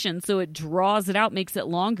conversation, so it draws it out, makes it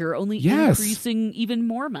longer, only increasing even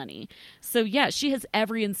more money. So yeah, she has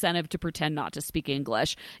every incentive to pretend not to speak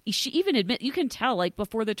English. She even you can tell, like,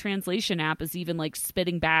 before the translation app is even like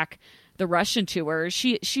spitting back the Russian to her,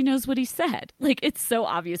 she knows what he said. Like, it's so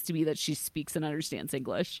obvious to me that she speaks and understands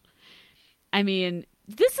English. I mean,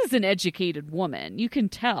 this is an educated woman. You can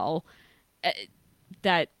tell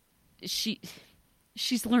that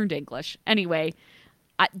she's learned English. Anyway.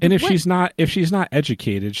 And if she's not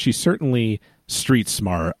educated, she's certainly street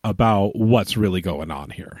smart about what's really going on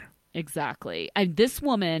here. Exactly. And this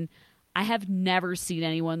woman, I have never seen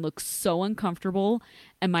anyone look so uncomfortable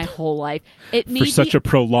in my whole life. It made for such a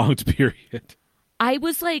prolonged period. I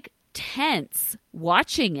was like tense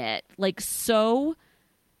watching it, like so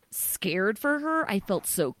scared for her. I felt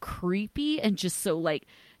so creepy and just so like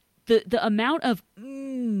the amount of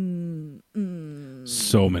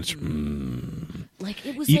so much like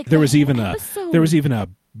it was like there was even a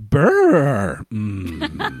burr.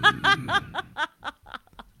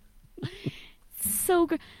 So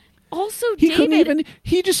good. Also, he David, couldn't even.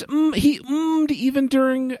 He just he even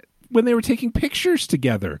during when they were taking pictures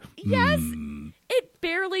together. Yes, it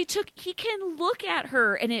barely took. He can look at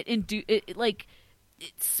her and it like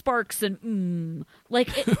it sparks and like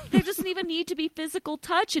there doesn't even need to be physical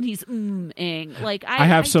touch, and he's ing like I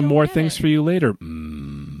have some more things it. for you later.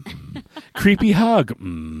 Creepy hug.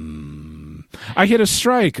 I hit a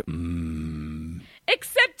strike.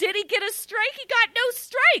 Except did he get a strike? He got no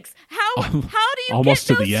strikes. How do you almost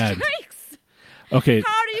get to no the end? strikes? Okay.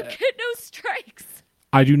 How do you get no strikes?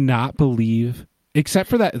 I do not believe, except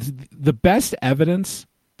for that, the best evidence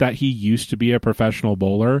that he used to be a professional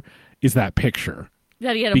bowler is that picture.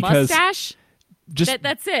 That he had a mustache? Just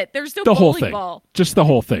that's it. There's no the whole bowling thing. ball. Just the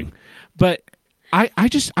whole thing. But I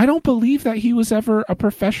don't believe that he was ever a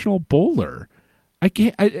professional bowler.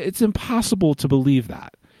 It's impossible to believe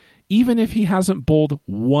that. Even if he hasn't bowled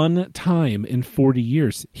one time in 40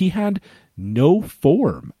 years, he had no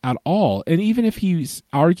form at all. And even if he's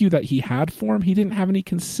argued that he had form, he didn't have any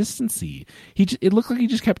consistency. It looked like he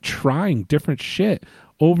just kept trying different shit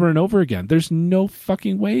over and over again. There's no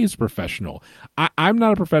fucking way he's professional. I'm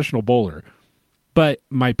not a professional bowler, but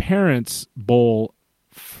my parents bowl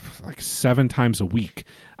like 7 times a week.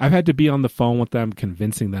 I've had to be on the phone with them,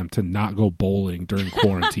 convincing them to not go bowling during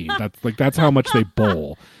quarantine. That's how much they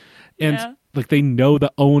bowl. And like they know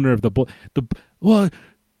the owner of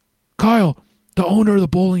Kyle, the owner of the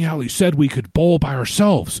bowling alley said we could bowl by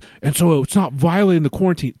ourselves, and so it's not violating the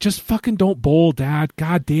quarantine. Just fucking don't bowl, Dad.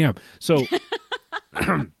 God damn. So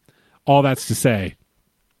all that's to say,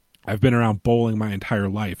 I've been around bowling my entire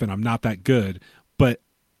life, and I'm not that good, but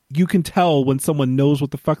you can tell when someone knows what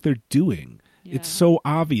the fuck they're doing. Yeah. It's so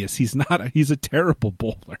obvious he's a terrible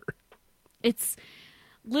bowler. It's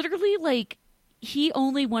literally like he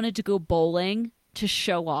only wanted to go bowling to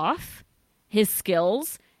show off his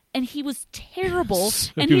skills, and he was terrible.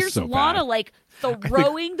 And here's so Lana bad. Like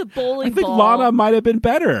throwing the bowling ball. I think Lana might have been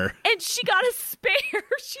better. And she got a spare.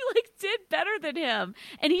 She like did better than him.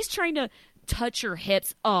 And he's trying to touch her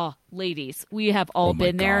hips. Oh, ladies, we have all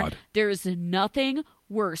been there. There is nothing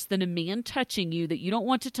worse than a man touching you that you don't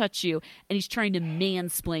want to touch you, and he's trying to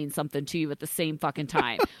mansplain something to you at the same fucking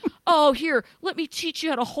time. Oh, here, let me teach you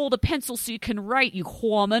how to hold a pencil so you can write, you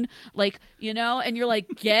woman. Like, you know, and you're like,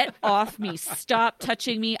 get off me. Stop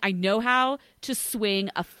touching me. I know how to swing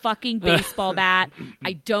a fucking baseball bat.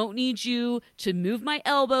 I don't need you to move my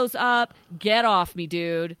elbows up. Get off me,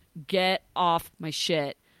 dude. Get off my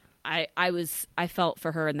shit. I felt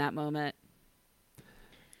for her in that moment.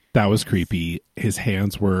 That was creepy. His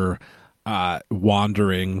hands were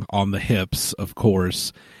wandering on the hips, of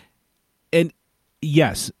course. And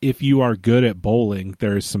yes, if you are good at bowling,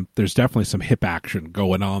 there's definitely some hip action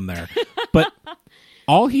going on there. But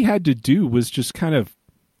all he had to do was just kind of,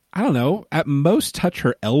 I don't know, at most touch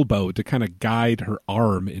her elbow to kind of guide her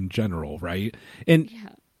arm in general, right? And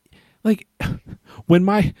like when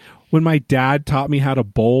my dad taught me how to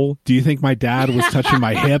bowl, do you think my dad was touching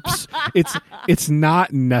my hips? It's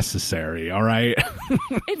not necessary, all right?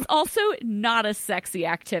 It's also not a sexy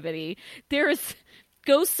activity.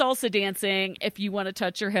 Go salsa dancing if you want to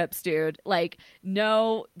touch your hips, dude. Like,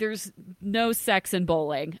 no, there's no sex in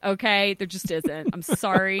bowling, okay? There just isn't. I'm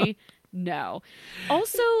sorry. No.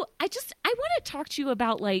 Also, I want to talk to you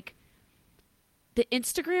about like the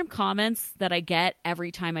Instagram comments that I get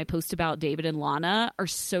every time I post about David and Lana are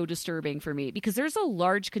so disturbing for me, because there's a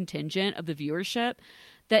large contingent of the viewership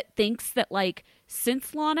that thinks that like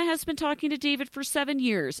since Lana has been talking to David for 7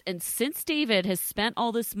 years, and since David has spent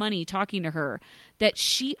all this money talking to her, that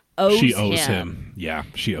she owes him. Yeah,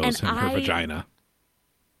 she owes him her vagina.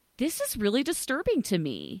 This is really disturbing to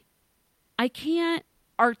me. I can't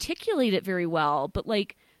articulate it very well, but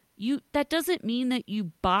like that doesn't mean that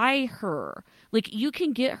you buy her. Like, you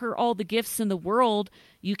can get her all the gifts in the world.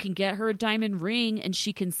 You can get her a diamond ring and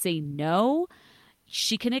she can say no.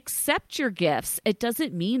 She can accept your gifts. It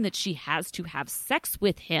doesn't mean that she has to have sex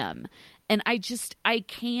with him. And I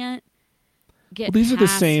can't get these past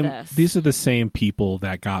are the same people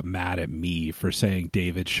that got mad at me for saying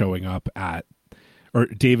David showing up at or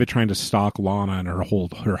David trying to stalk Lana in her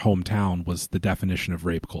hometown was the definition of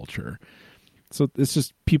rape culture. So it's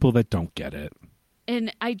just people that don't get it.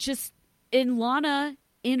 And Lana,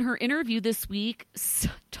 in her interview this week,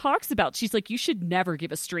 talks about, she's like, you should never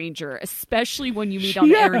give a stranger, especially when you meet on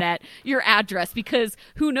the internet, your address, because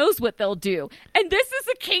who knows what they'll do. And this is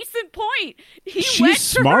a case in point. She's went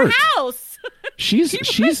smart. To her house.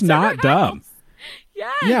 She's not dumb.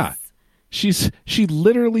 Yes. Yeah. She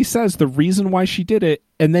literally says the reason why she did it,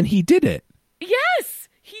 and then he did it. Yes,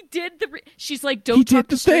 he did she's like, don't talk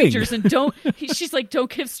to strangers and she's like, don't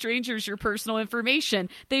give strangers your personal information.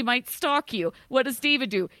 They might stalk you. What does David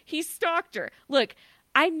do? He stalked her. Look,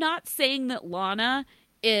 I'm not saying that Lana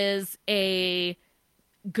is a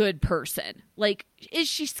good person. Like, is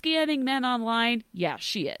she scamming men online? Yeah,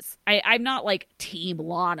 she is. I'm not like team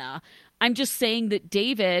Lana. I'm just saying that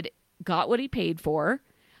David got what he paid for.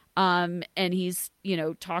 And he's,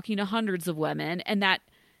 talking to hundreds of women, and that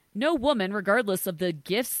no woman, regardless of the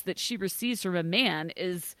gifts that she receives from a man,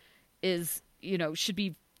 is should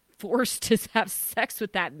be forced to have sex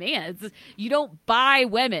with that man. You don't buy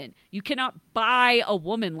women. You cannot buy a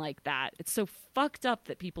woman like that. It's so fucked up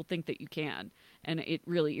that people think that you can, and it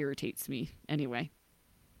really irritates me. Anyway,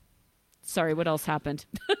 sorry, what else happened?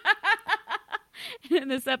 In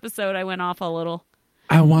this episode, I went off a little.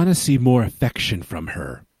 I want to see more affection from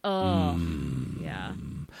her. Oh, yeah.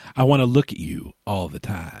 I want to look at you all the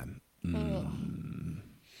time.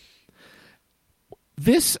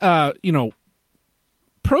 This, pro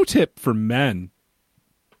tip for men,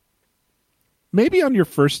 maybe on your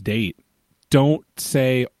first date, don't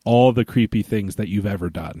say all the creepy things that you've ever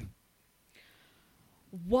done.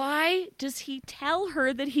 Why does he tell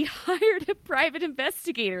her that he hired a private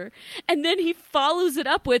investigator, and then he follows it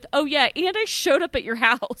up with, oh yeah, and I showed up at your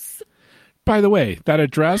house? By the way, that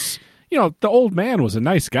address, the old man was a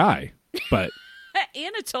nice guy, but...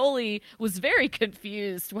 Anatoly was very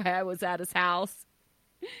confused why I was at his house.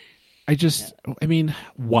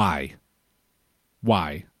 Why?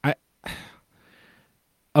 Why?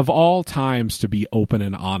 Of all times to be open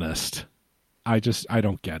and honest, I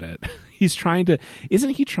don't get it. Isn't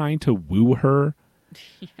he trying to woo her?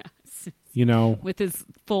 Yes. With his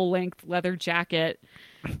full-length leather jacket.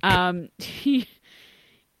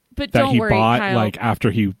 But don't worry, bought, Kyle. like,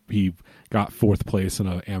 after he got fourth place in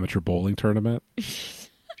an amateur bowling tournament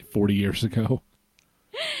 40 years ago.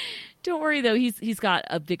 Don't worry, though. He's got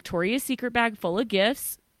a Victoria's Secret bag full of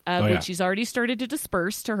gifts, which he's already started to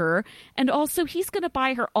disperse to her. And also, he's going to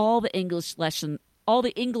buy her all the English lessons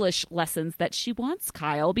that she wants,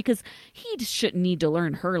 Kyle, because he shouldn't need to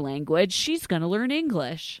learn her language. She's going to learn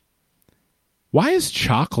English. Why is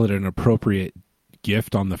chocolate an appropriate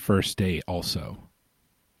gift on the first date also?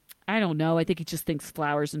 I don't know. I think he just thinks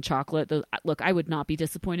flowers and chocolate. Look, I would not be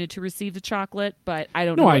disappointed to receive the chocolate, but I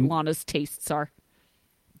don't know what Lana's tastes are.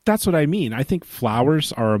 That's what I mean. I think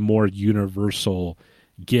flowers are a more universal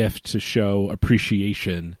gift to show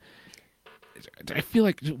appreciation. I feel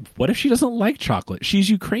like, what if she doesn't like chocolate? She's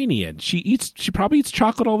Ukrainian. She probably eats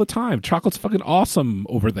chocolate all the time. Chocolate's fucking awesome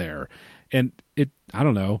over there. And I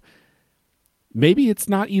don't know. Maybe it's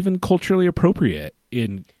not even culturally appropriate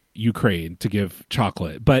in Ukraine to give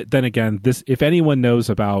chocolate. But then again, if anyone knows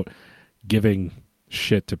about giving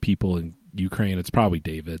shit to people in Ukraine, it's probably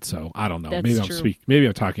David. So I don't know. That's Maybe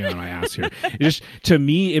I'm talking out of my ass here. Just to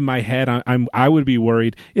me, in my head, I would be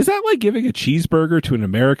worried. Is that like giving a cheeseburger to an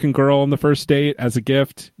American girl on the first date as a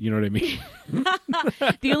gift? You know what I mean?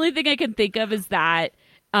 The only thing I can think of is that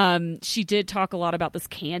she did talk a lot about this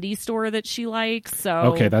candy store that she likes. So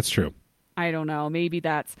okay, that's true. I don't know. Maybe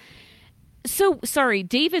that's. So, sorry,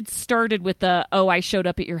 David started with I showed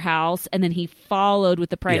up at your house, and then he followed with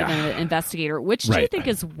the private investigator. Which do you think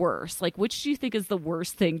is worse? Like, which do you think is the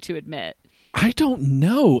worst thing to admit? I don't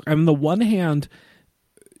know. On the one hand,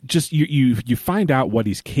 just you find out what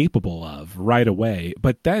he's capable of right away,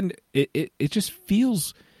 but then it just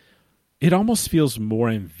feels, it almost feels more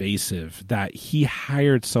invasive that he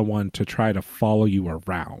hired someone to try to follow you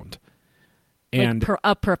around. And like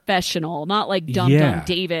a professional, not like dumb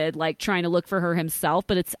David, like trying to look for her himself,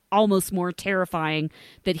 but it's almost more terrifying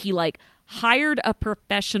that he like hired a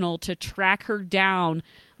professional to track her down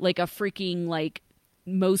like a freaking like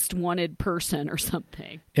most wanted person or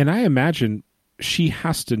something. And I imagine she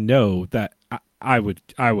has to know that I would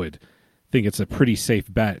think it's a pretty safe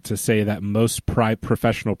bet to say that most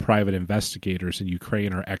professional private investigators in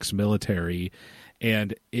Ukraine are ex-military,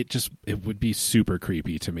 and it would be super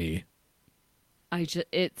creepy to me.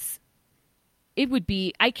 it would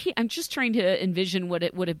be, I'm just trying to envision what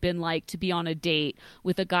it would have been like to be on a date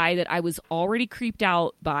with a guy that I was already creeped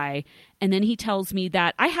out by. And then he tells me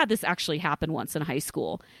that I had this actually happen once in high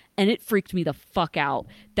school, and it freaked me the fuck out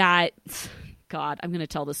that, God, I'm going to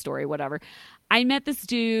tell the story, whatever. I met this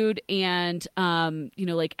dude and,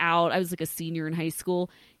 like out, I was like a senior in high school.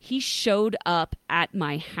 He showed up at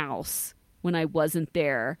my house when I wasn't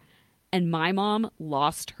there, and my mom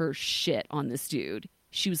lost her shit on this dude.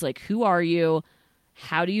 She was like, "Who are you?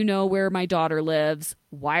 How do you know where my daughter lives?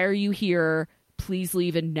 Why are you here? Please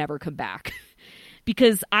leave and never come back."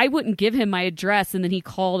 Because I wouldn't give him my address, and then he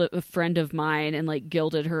called a friend of mine and like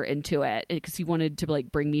guilted her into it because he wanted to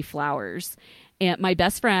like bring me flowers. And my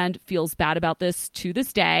best friend feels bad about this to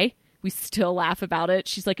this day. We still laugh about it.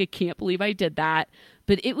 She's like, "I can't believe I did that."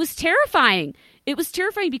 But it was terrifying. It was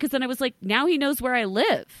terrifying because then I was like, now he knows where I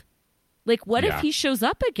live. Like, what if he shows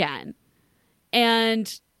up again?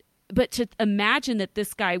 But to imagine that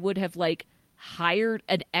this guy would have like hired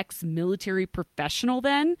an ex-military professional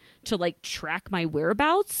then to like track my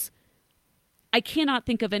whereabouts, I cannot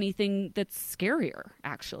think of anything that's scarier,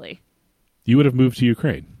 actually. You would have moved to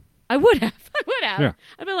Ukraine. I would have. Yeah.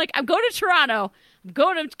 I'd be like, I'm going to Toronto. I'm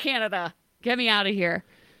going to Canada. Get me out of here.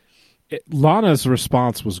 Lana's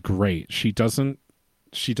response was great. She doesn't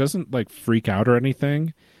like freak out or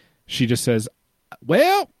anything. She just says,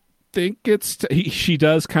 "Well, think it's..." She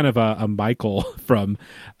does kind of a Michael from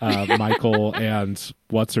Michael and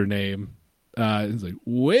what's her name. It's like,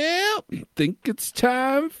 "Well, think it's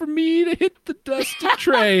time for me to hit the dusty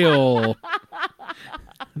trail."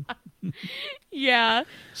 Yeah,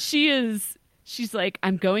 she is. She's like,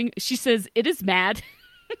 I'm going. She says, "It is mad."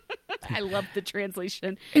 I love the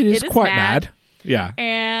translation. It is quite mad. Yeah.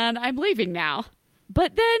 And I'm leaving now.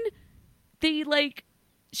 But then they like,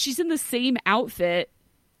 she's in the same outfit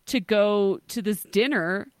to go to this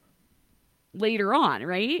dinner later on,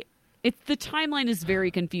 right? The timeline is very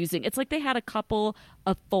confusing. It's like they had a couple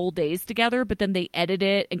of full days together, but then they edited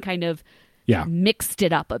it and kind of mixed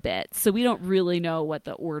it up a bit. So we don't really know what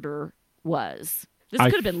the order was. This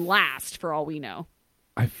could have been last for all we know.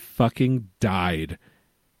 I fucking died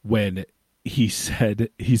when he said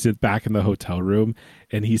he's back in the hotel room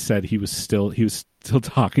and he said he was still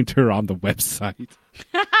talking to her on the website.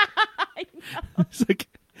 I know. It's like,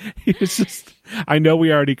 he was just, I know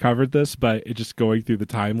we already covered this, but it just going through the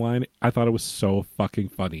timeline, I thought it was so fucking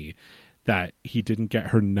funny that he didn't get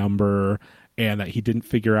her number and that he didn't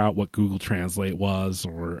figure out what Google Translate was,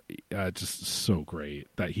 or just so great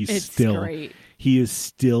that he is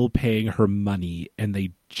still paying her money and they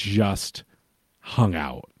just hung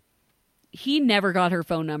out. He never got her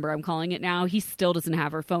phone number. I'm calling it now. He still doesn't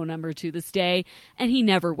have her phone number to this day, and he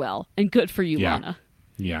never will. And good for you, Lana.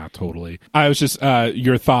 Yeah, totally. I was just,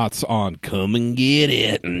 your thoughts on Come and Get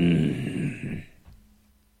It.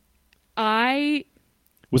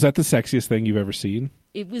 Was that the sexiest thing you've ever seen?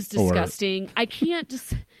 It was disgusting. I can't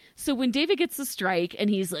just... So when David gets the strike and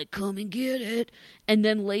he's like, "Come and get it," and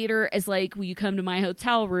then later as like, "Will you come to my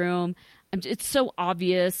hotel room?" It's so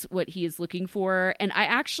obvious what he is looking for. And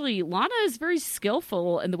Lana is very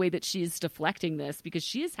skillful in the way that she's deflecting this because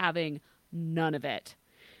she is having none of it.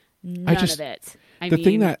 None of it.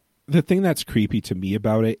 The thing that's creepy to me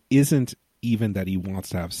about it isn't even that he wants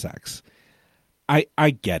to have sex.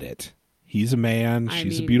 I get it. He's a man.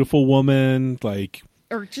 She's a beautiful woman. Like,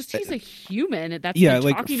 or just he's a human. That's been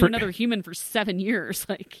talking to another human for 7 years.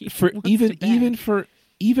 Like, even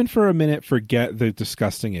for a minute, forget the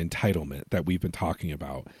disgusting entitlement that we've been talking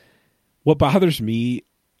about. What bothers me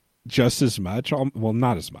just as much, well,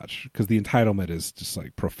 not as much, because the entitlement is just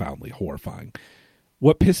like profoundly horrifying.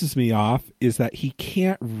 What pisses me off is that he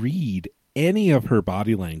can't read any of her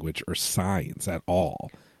body language or signs at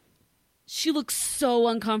all. She looks so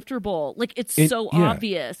uncomfortable. Like, it's so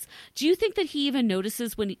obvious. Do you think that he even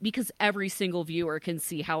notices because every single viewer can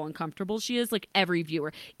see how uncomfortable she is? Like, every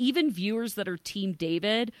viewer, even viewers that are Team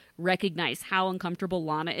David, recognize how uncomfortable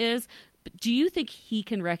Lana is. But do you think he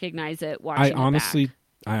can recognize it watching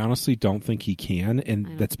I honestly don't think he can.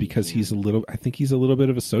 And that's because I think he's a little bit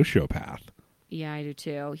of a sociopath. Yeah, I do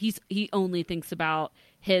too. He only thinks about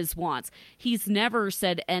his wants. He's never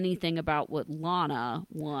said anything about what Lana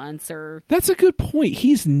wants or... That's a good point.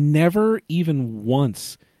 He's never even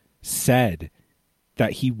once said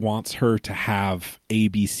that he wants her to have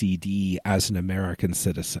ABCD as an American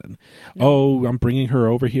citizen. No. Oh, I'm bringing her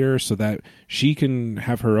over here so that she can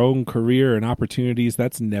have her own career and opportunities.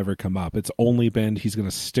 That's never come up. It's only been he's going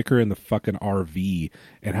to stick her in the fucking RV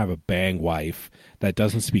and have a bang wife that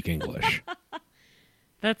doesn't speak English.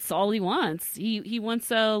 That's all he wants. He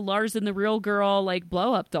wants a Lars and the Real Girl like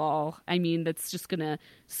blow up doll. I mean, that's just gonna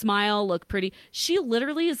smile, look pretty. She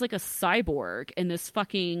literally is like a cyborg in this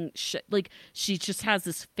fucking shit. Like she just has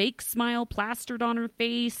this fake smile plastered on her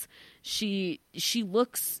face. She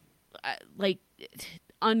looks like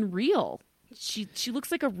unreal. She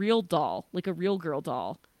looks like a real doll, like a real girl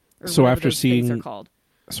doll. Or so whatever after those things seeing are called.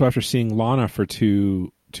 So after seeing Lana for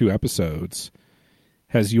two episodes,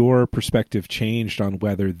 has your perspective changed on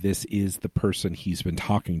whether this is the person he's been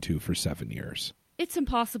talking to for 7 years? It's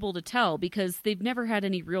impossible to tell because they've never had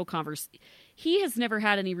any real He has never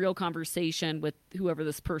had any real conversation with whoever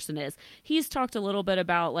this person is. He's talked a little bit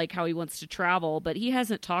about like how he wants to travel, but he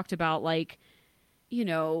hasn't talked about like, you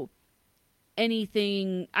know,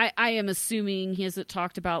 anything. I am assuming he hasn't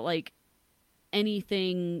talked about like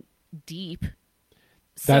anything deep.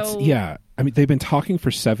 That's yeah. I mean, they've been talking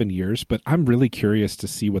for 7 years, but I'm really curious to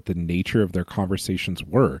see what the nature of their conversations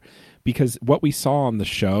were, because what we saw on the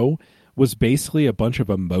show was basically a bunch of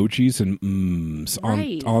emojis and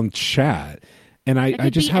on chat, and I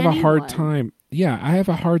just have a hard time. Yeah, I have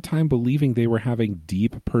a hard time believing they were having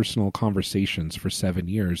deep personal conversations for 7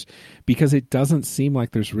 years, because it doesn't seem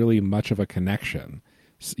like there's really much of a connection.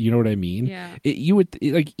 You know what I mean? Yeah.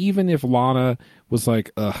 Like, even if Lana was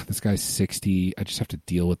like, ugh, this guy's 60, I just have to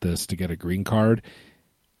deal with this to get a green card.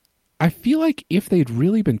 I feel like if they'd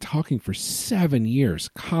really been talking for 7 years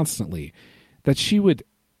constantly, that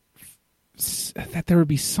that there would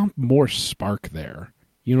be some more spark there.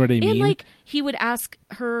 You know what I mean? And like he would ask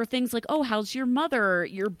her things like, "Oh, how's your mother?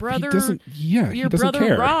 Your brother? Your brother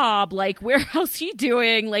care. Rob? Like, how's he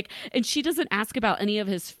doing? Like," and she doesn't ask about any of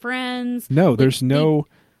his friends. No, like, there's no.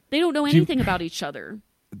 They don't know anything about each other.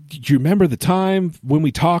 Do you remember the time when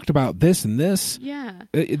we talked about this and this? Yeah.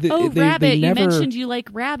 Rabbit. They never... You mentioned you like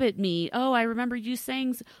rabbit meat. Oh, I remember you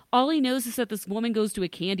saying. All he knows is that this woman goes to a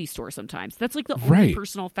candy store sometimes. That's like the only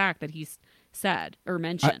personal fact that he's said or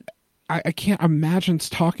mentioned. I can't imagine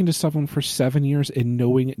talking to someone for 7 years and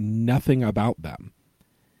knowing nothing about them.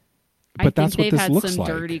 But that's what this looks like.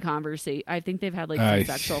 Dirty conversation. I think they've had like some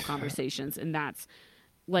sexual conversations, and that's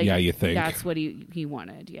like, yeah, you think that's what he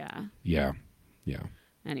wanted. Yeah. Yeah.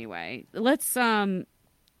 Anyway, let's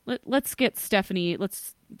get Stephanie.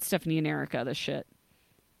 Let's Stephanie and Erica this shit.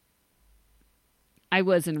 I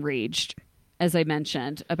was enraged, as I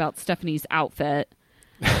mentioned, about Stephanie's outfit.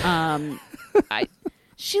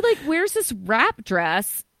 She like wears this wrap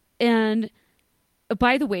dress, and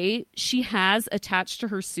by the way, she has attached to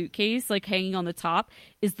her suitcase, like hanging on the top,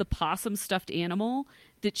 is the possum stuffed animal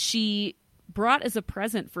that she brought as a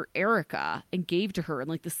present for Erica and gave to her in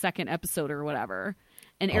like the second episode or whatever.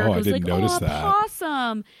 And Erica was like, "Oh,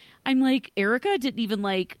 possum!" I'm like, Erica didn't even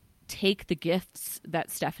like take the gifts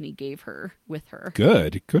that Stephanie gave her with her.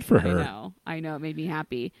 Good for her. I know, it made me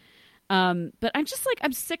happy. But I'm just like,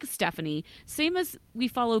 I'm sick of Stephanie. Same as we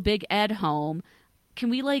follow Big Ed home. Can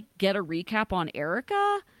we like get a recap on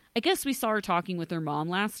Erica? I guess we saw her talking with her mom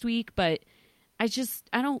last week, but I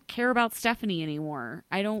don't care about Stephanie anymore.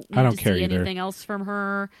 I don't care see anything else from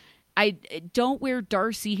her. I don't wear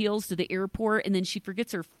Darcy heels to the airport and then she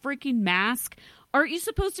forgets her freaking mask. Aren't you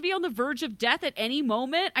supposed to be on the verge of death at any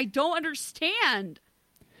moment? I don't understand.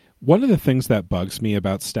 One of the things that bugs me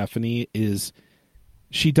about Stephanie is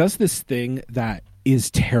she does this thing that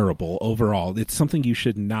is terrible overall. It's something you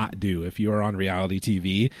should not do if you are on reality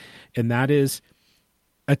TV, and that is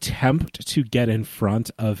attempt to get in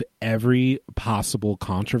front of every possible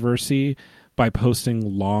controversy by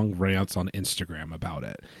posting long rants on Instagram about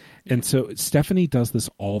it. And so Stephanie does this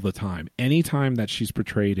all the time. Anytime that she's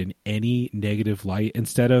portrayed in any negative light,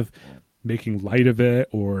 instead of making light of it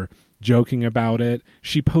or joking about it,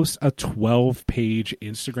 she posts a 12-page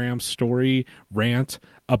Instagram story rant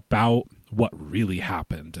about what really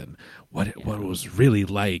happened and what it was really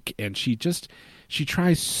like. And she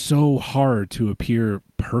tries so hard to appear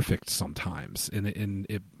perfect sometimes, and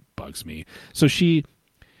it bugs me. So she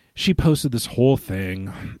posted this whole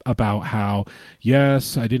thing about how,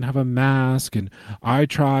 yes, I didn't have a mask and I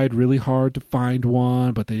tried really hard to find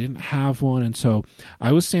one, but they didn't have one. And so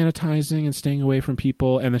I was sanitizing and staying away from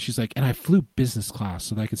people. And then she's like, and I flew business class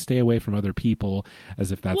so that I could stay away from other people,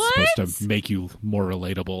 as if that's supposed to make you more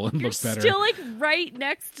relatable and look better. You're still like right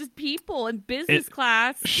next to people in business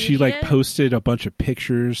class. She like posted a bunch of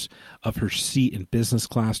pictures of her seat in business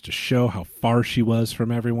class to show how far she was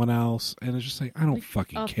from everyone else. And it's just like, I don't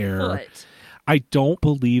fucking care. I don't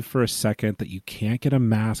believe for a second that you can't get a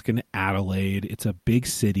mask in Adelaide. It's a big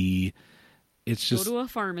city. It's just go to a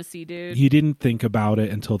pharmacy, dude. You didn't think about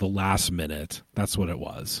it until the last minute. That's what it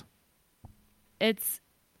was.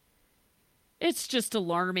 It's just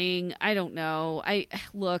alarming. I don't know. I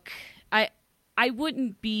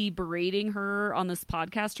wouldn't be berating her on this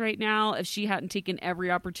podcast right now if she hadn't taken every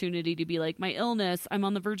opportunity to be like, my illness, I'm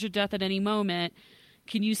on the verge of death at any moment.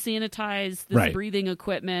 Can you sanitize this breathing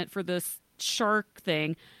equipment for this shark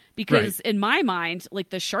thing? Because in my mind, like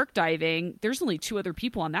the shark diving, there's only 2 other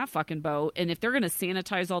people on that fucking boat. And if they're going to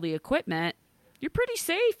sanitize all the equipment, you're pretty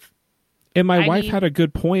safe. And my wife had a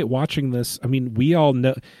good point watching this. I mean, we all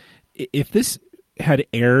know if this had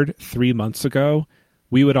aired 3 months ago,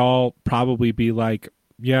 we would all probably be like,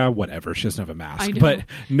 yeah, whatever. She doesn't have a mask. But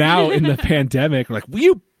now in the pandemic, like,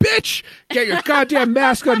 you bitch, get your goddamn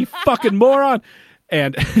mask on, you fucking moron.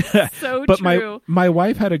 And so but true. my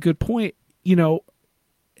wife had a good point. You know,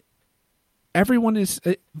 everyone is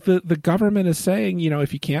the government is saying, you know,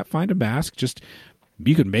 if you can't find a mask, just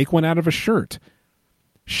you could make one out of a shirt.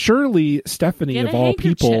 Surely Stephanie, of all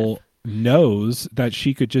people, knows that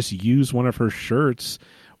she could just use one of her shirts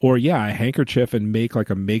or a handkerchief and make like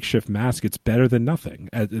a makeshift mask. It's better than nothing.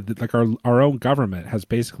 Like our own government has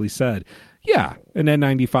basically said, yeah, an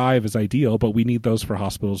N95 is ideal, but we need those for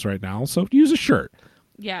hospitals right now. So use a shirt.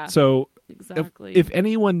 Yeah. So exactly. If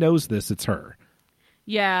anyone knows this, it's her.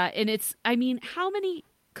 Yeah. And I mean, how many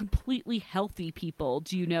completely healthy people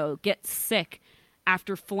do you know get sick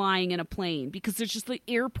after flying in a plane? Because there's just the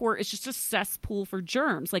airport is just a cesspool for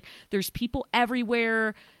germs. Like there's people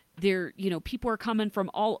everywhere. People are coming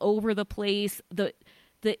from all over the place. The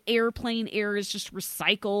airplane air is just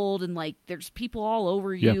recycled, and like there's people all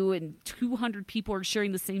over you, and 200 people are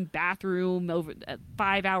sharing the same bathroom over a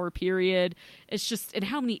 5-hour period. It's just, and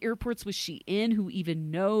how many airports was she in? Who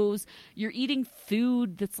even knows? You're eating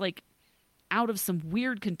food that's like out of some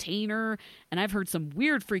weird container, and I've heard some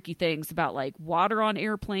weird freaky things about like water on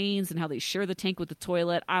airplanes and how they share the tank with the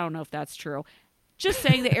toilet. I don't know if that's true. Just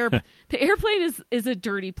saying the airplane is a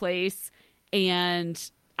dirty place, and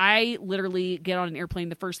I literally get on an airplane.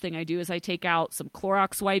 The first thing I do is I take out some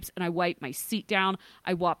Clorox wipes and I wipe my seat down.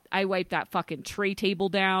 I wipe that fucking tray table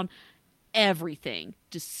down. Everything.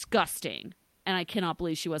 Disgusting. And I cannot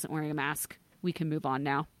believe she wasn't wearing a mask. We can move on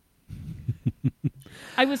now.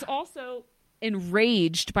 I was also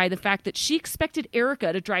enraged by the fact that she expected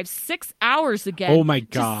Erica to drive 6 hours again. Oh my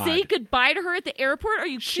God. To say goodbye to her at the airport? Are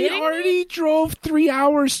you kidding me? She already drove 3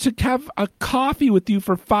 hours to have a coffee with you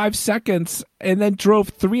for 5 seconds and then drove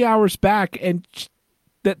 3 hours back. And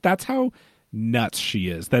that's how nuts she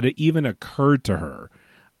is, that it even occurred to her.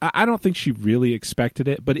 I don't think she really expected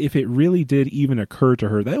it, but if it really did even occur to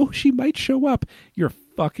her that, she might show up, you're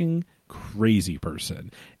fucking crazy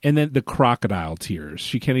person. And then the crocodile tears.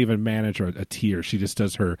 She can't even manage a tear. She just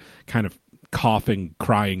does her kind of coughing,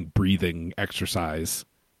 crying, breathing exercise.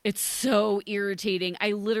 It's so irritating.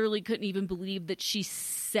 I literally couldn't even believe that she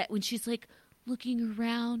said, when she's like looking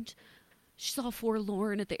around, she saw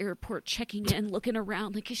forlorn at the airport checking in, looking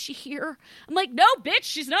around like, is she here? I'm like, no, bitch,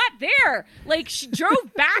 she's not there. Like, she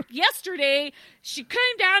drove back yesterday. She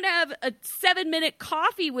came down to have a 7-minute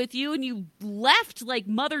coffee with you, and you left like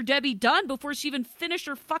Mother Debbie Dunn before she even finished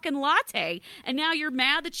her fucking latte. And now you're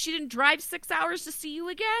mad that she didn't drive 6 hours to see you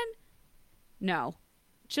again? No.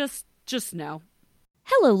 Just no.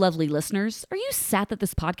 Hello, lovely listeners. Are you sad that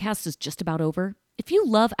this podcast is just about over? If you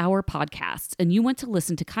love our podcasts and you want to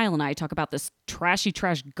listen to Kyle and I talk about this trashy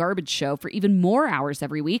trash garbage show for even more hours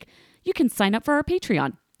every week, you can sign up for our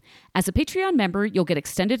Patreon. As a Patreon member, you'll get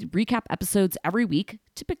extended recap episodes every week,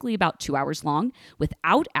 typically about 2 hours long,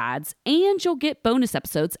 without ads, and you'll get bonus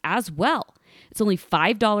episodes as well. It's only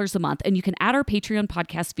 $5 a month, and you can add our Patreon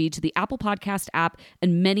podcast feed to the Apple Podcast app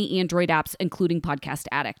and many Android apps, including Podcast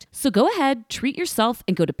Addict. So go ahead, treat yourself,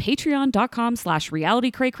 and go to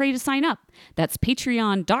patreon.com/realitycraycray to sign up. That's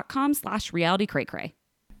patreon.com/realitycraycray.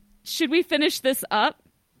 Should we finish this up?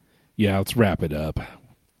 Yeah, let's wrap it up.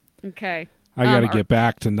 Okay. I got to get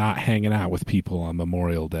back to not hanging out with people on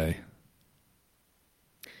Memorial Day.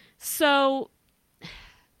 So,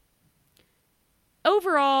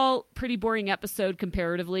 overall, pretty boring episode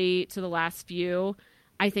comparatively to the last few.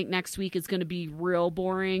 I think next week is going to be real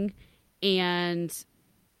boring. And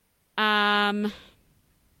I'm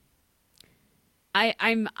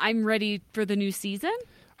ready for the new season.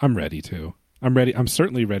 I'm ready to. I'm ready. I'm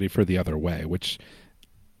certainly ready for The Other Way, which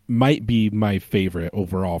might be my favorite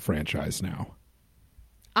overall franchise now.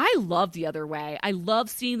 I love The Other Way. I love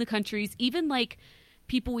seeing the countries, even like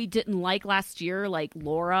people we didn't like last year, like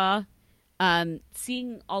Laura.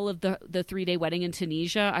 Seeing all of the 3-day wedding in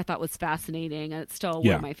Tunisia, I thought was fascinating. And it's still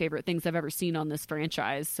one of my favorite things I've ever seen on this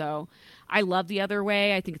franchise. So I love The Other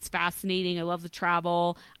Way. I think it's fascinating. I love the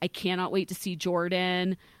travel. I cannot wait to see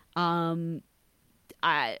Jordan.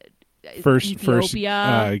 First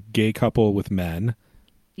Ethiopia. gay couple with men.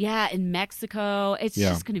 Yeah, in Mexico. It's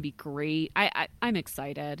just going to be great. I'm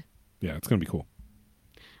excited. Yeah, it's going to be cool.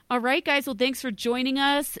 All right, guys. Well, thanks for joining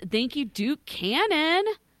us. Thank you, Duke Cannon,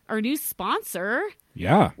 our new sponsor.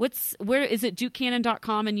 Yeah. Where is it?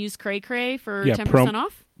 DukeCannon.com and use cray for 10%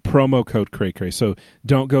 off? Promo code cray. So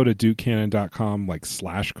don't go to DukeCannon.com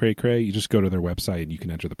 /cray. You just go to their website and you can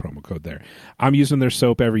enter the promo code there. I'm using their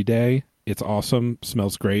soap every day. It's awesome.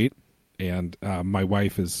 Smells great. And my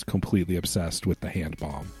wife is completely obsessed with the hand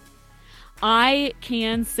balm. I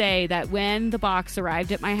can say that when the box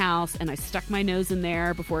arrived at my house and I stuck my nose in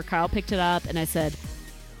there before Kyle picked it up and I said,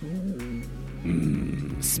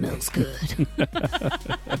 smells good.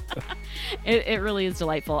 It really is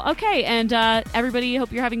delightful. Okay, and everybody,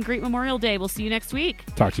 hope you're having a great Memorial Day. We'll see you next week.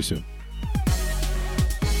 Talk to you soon.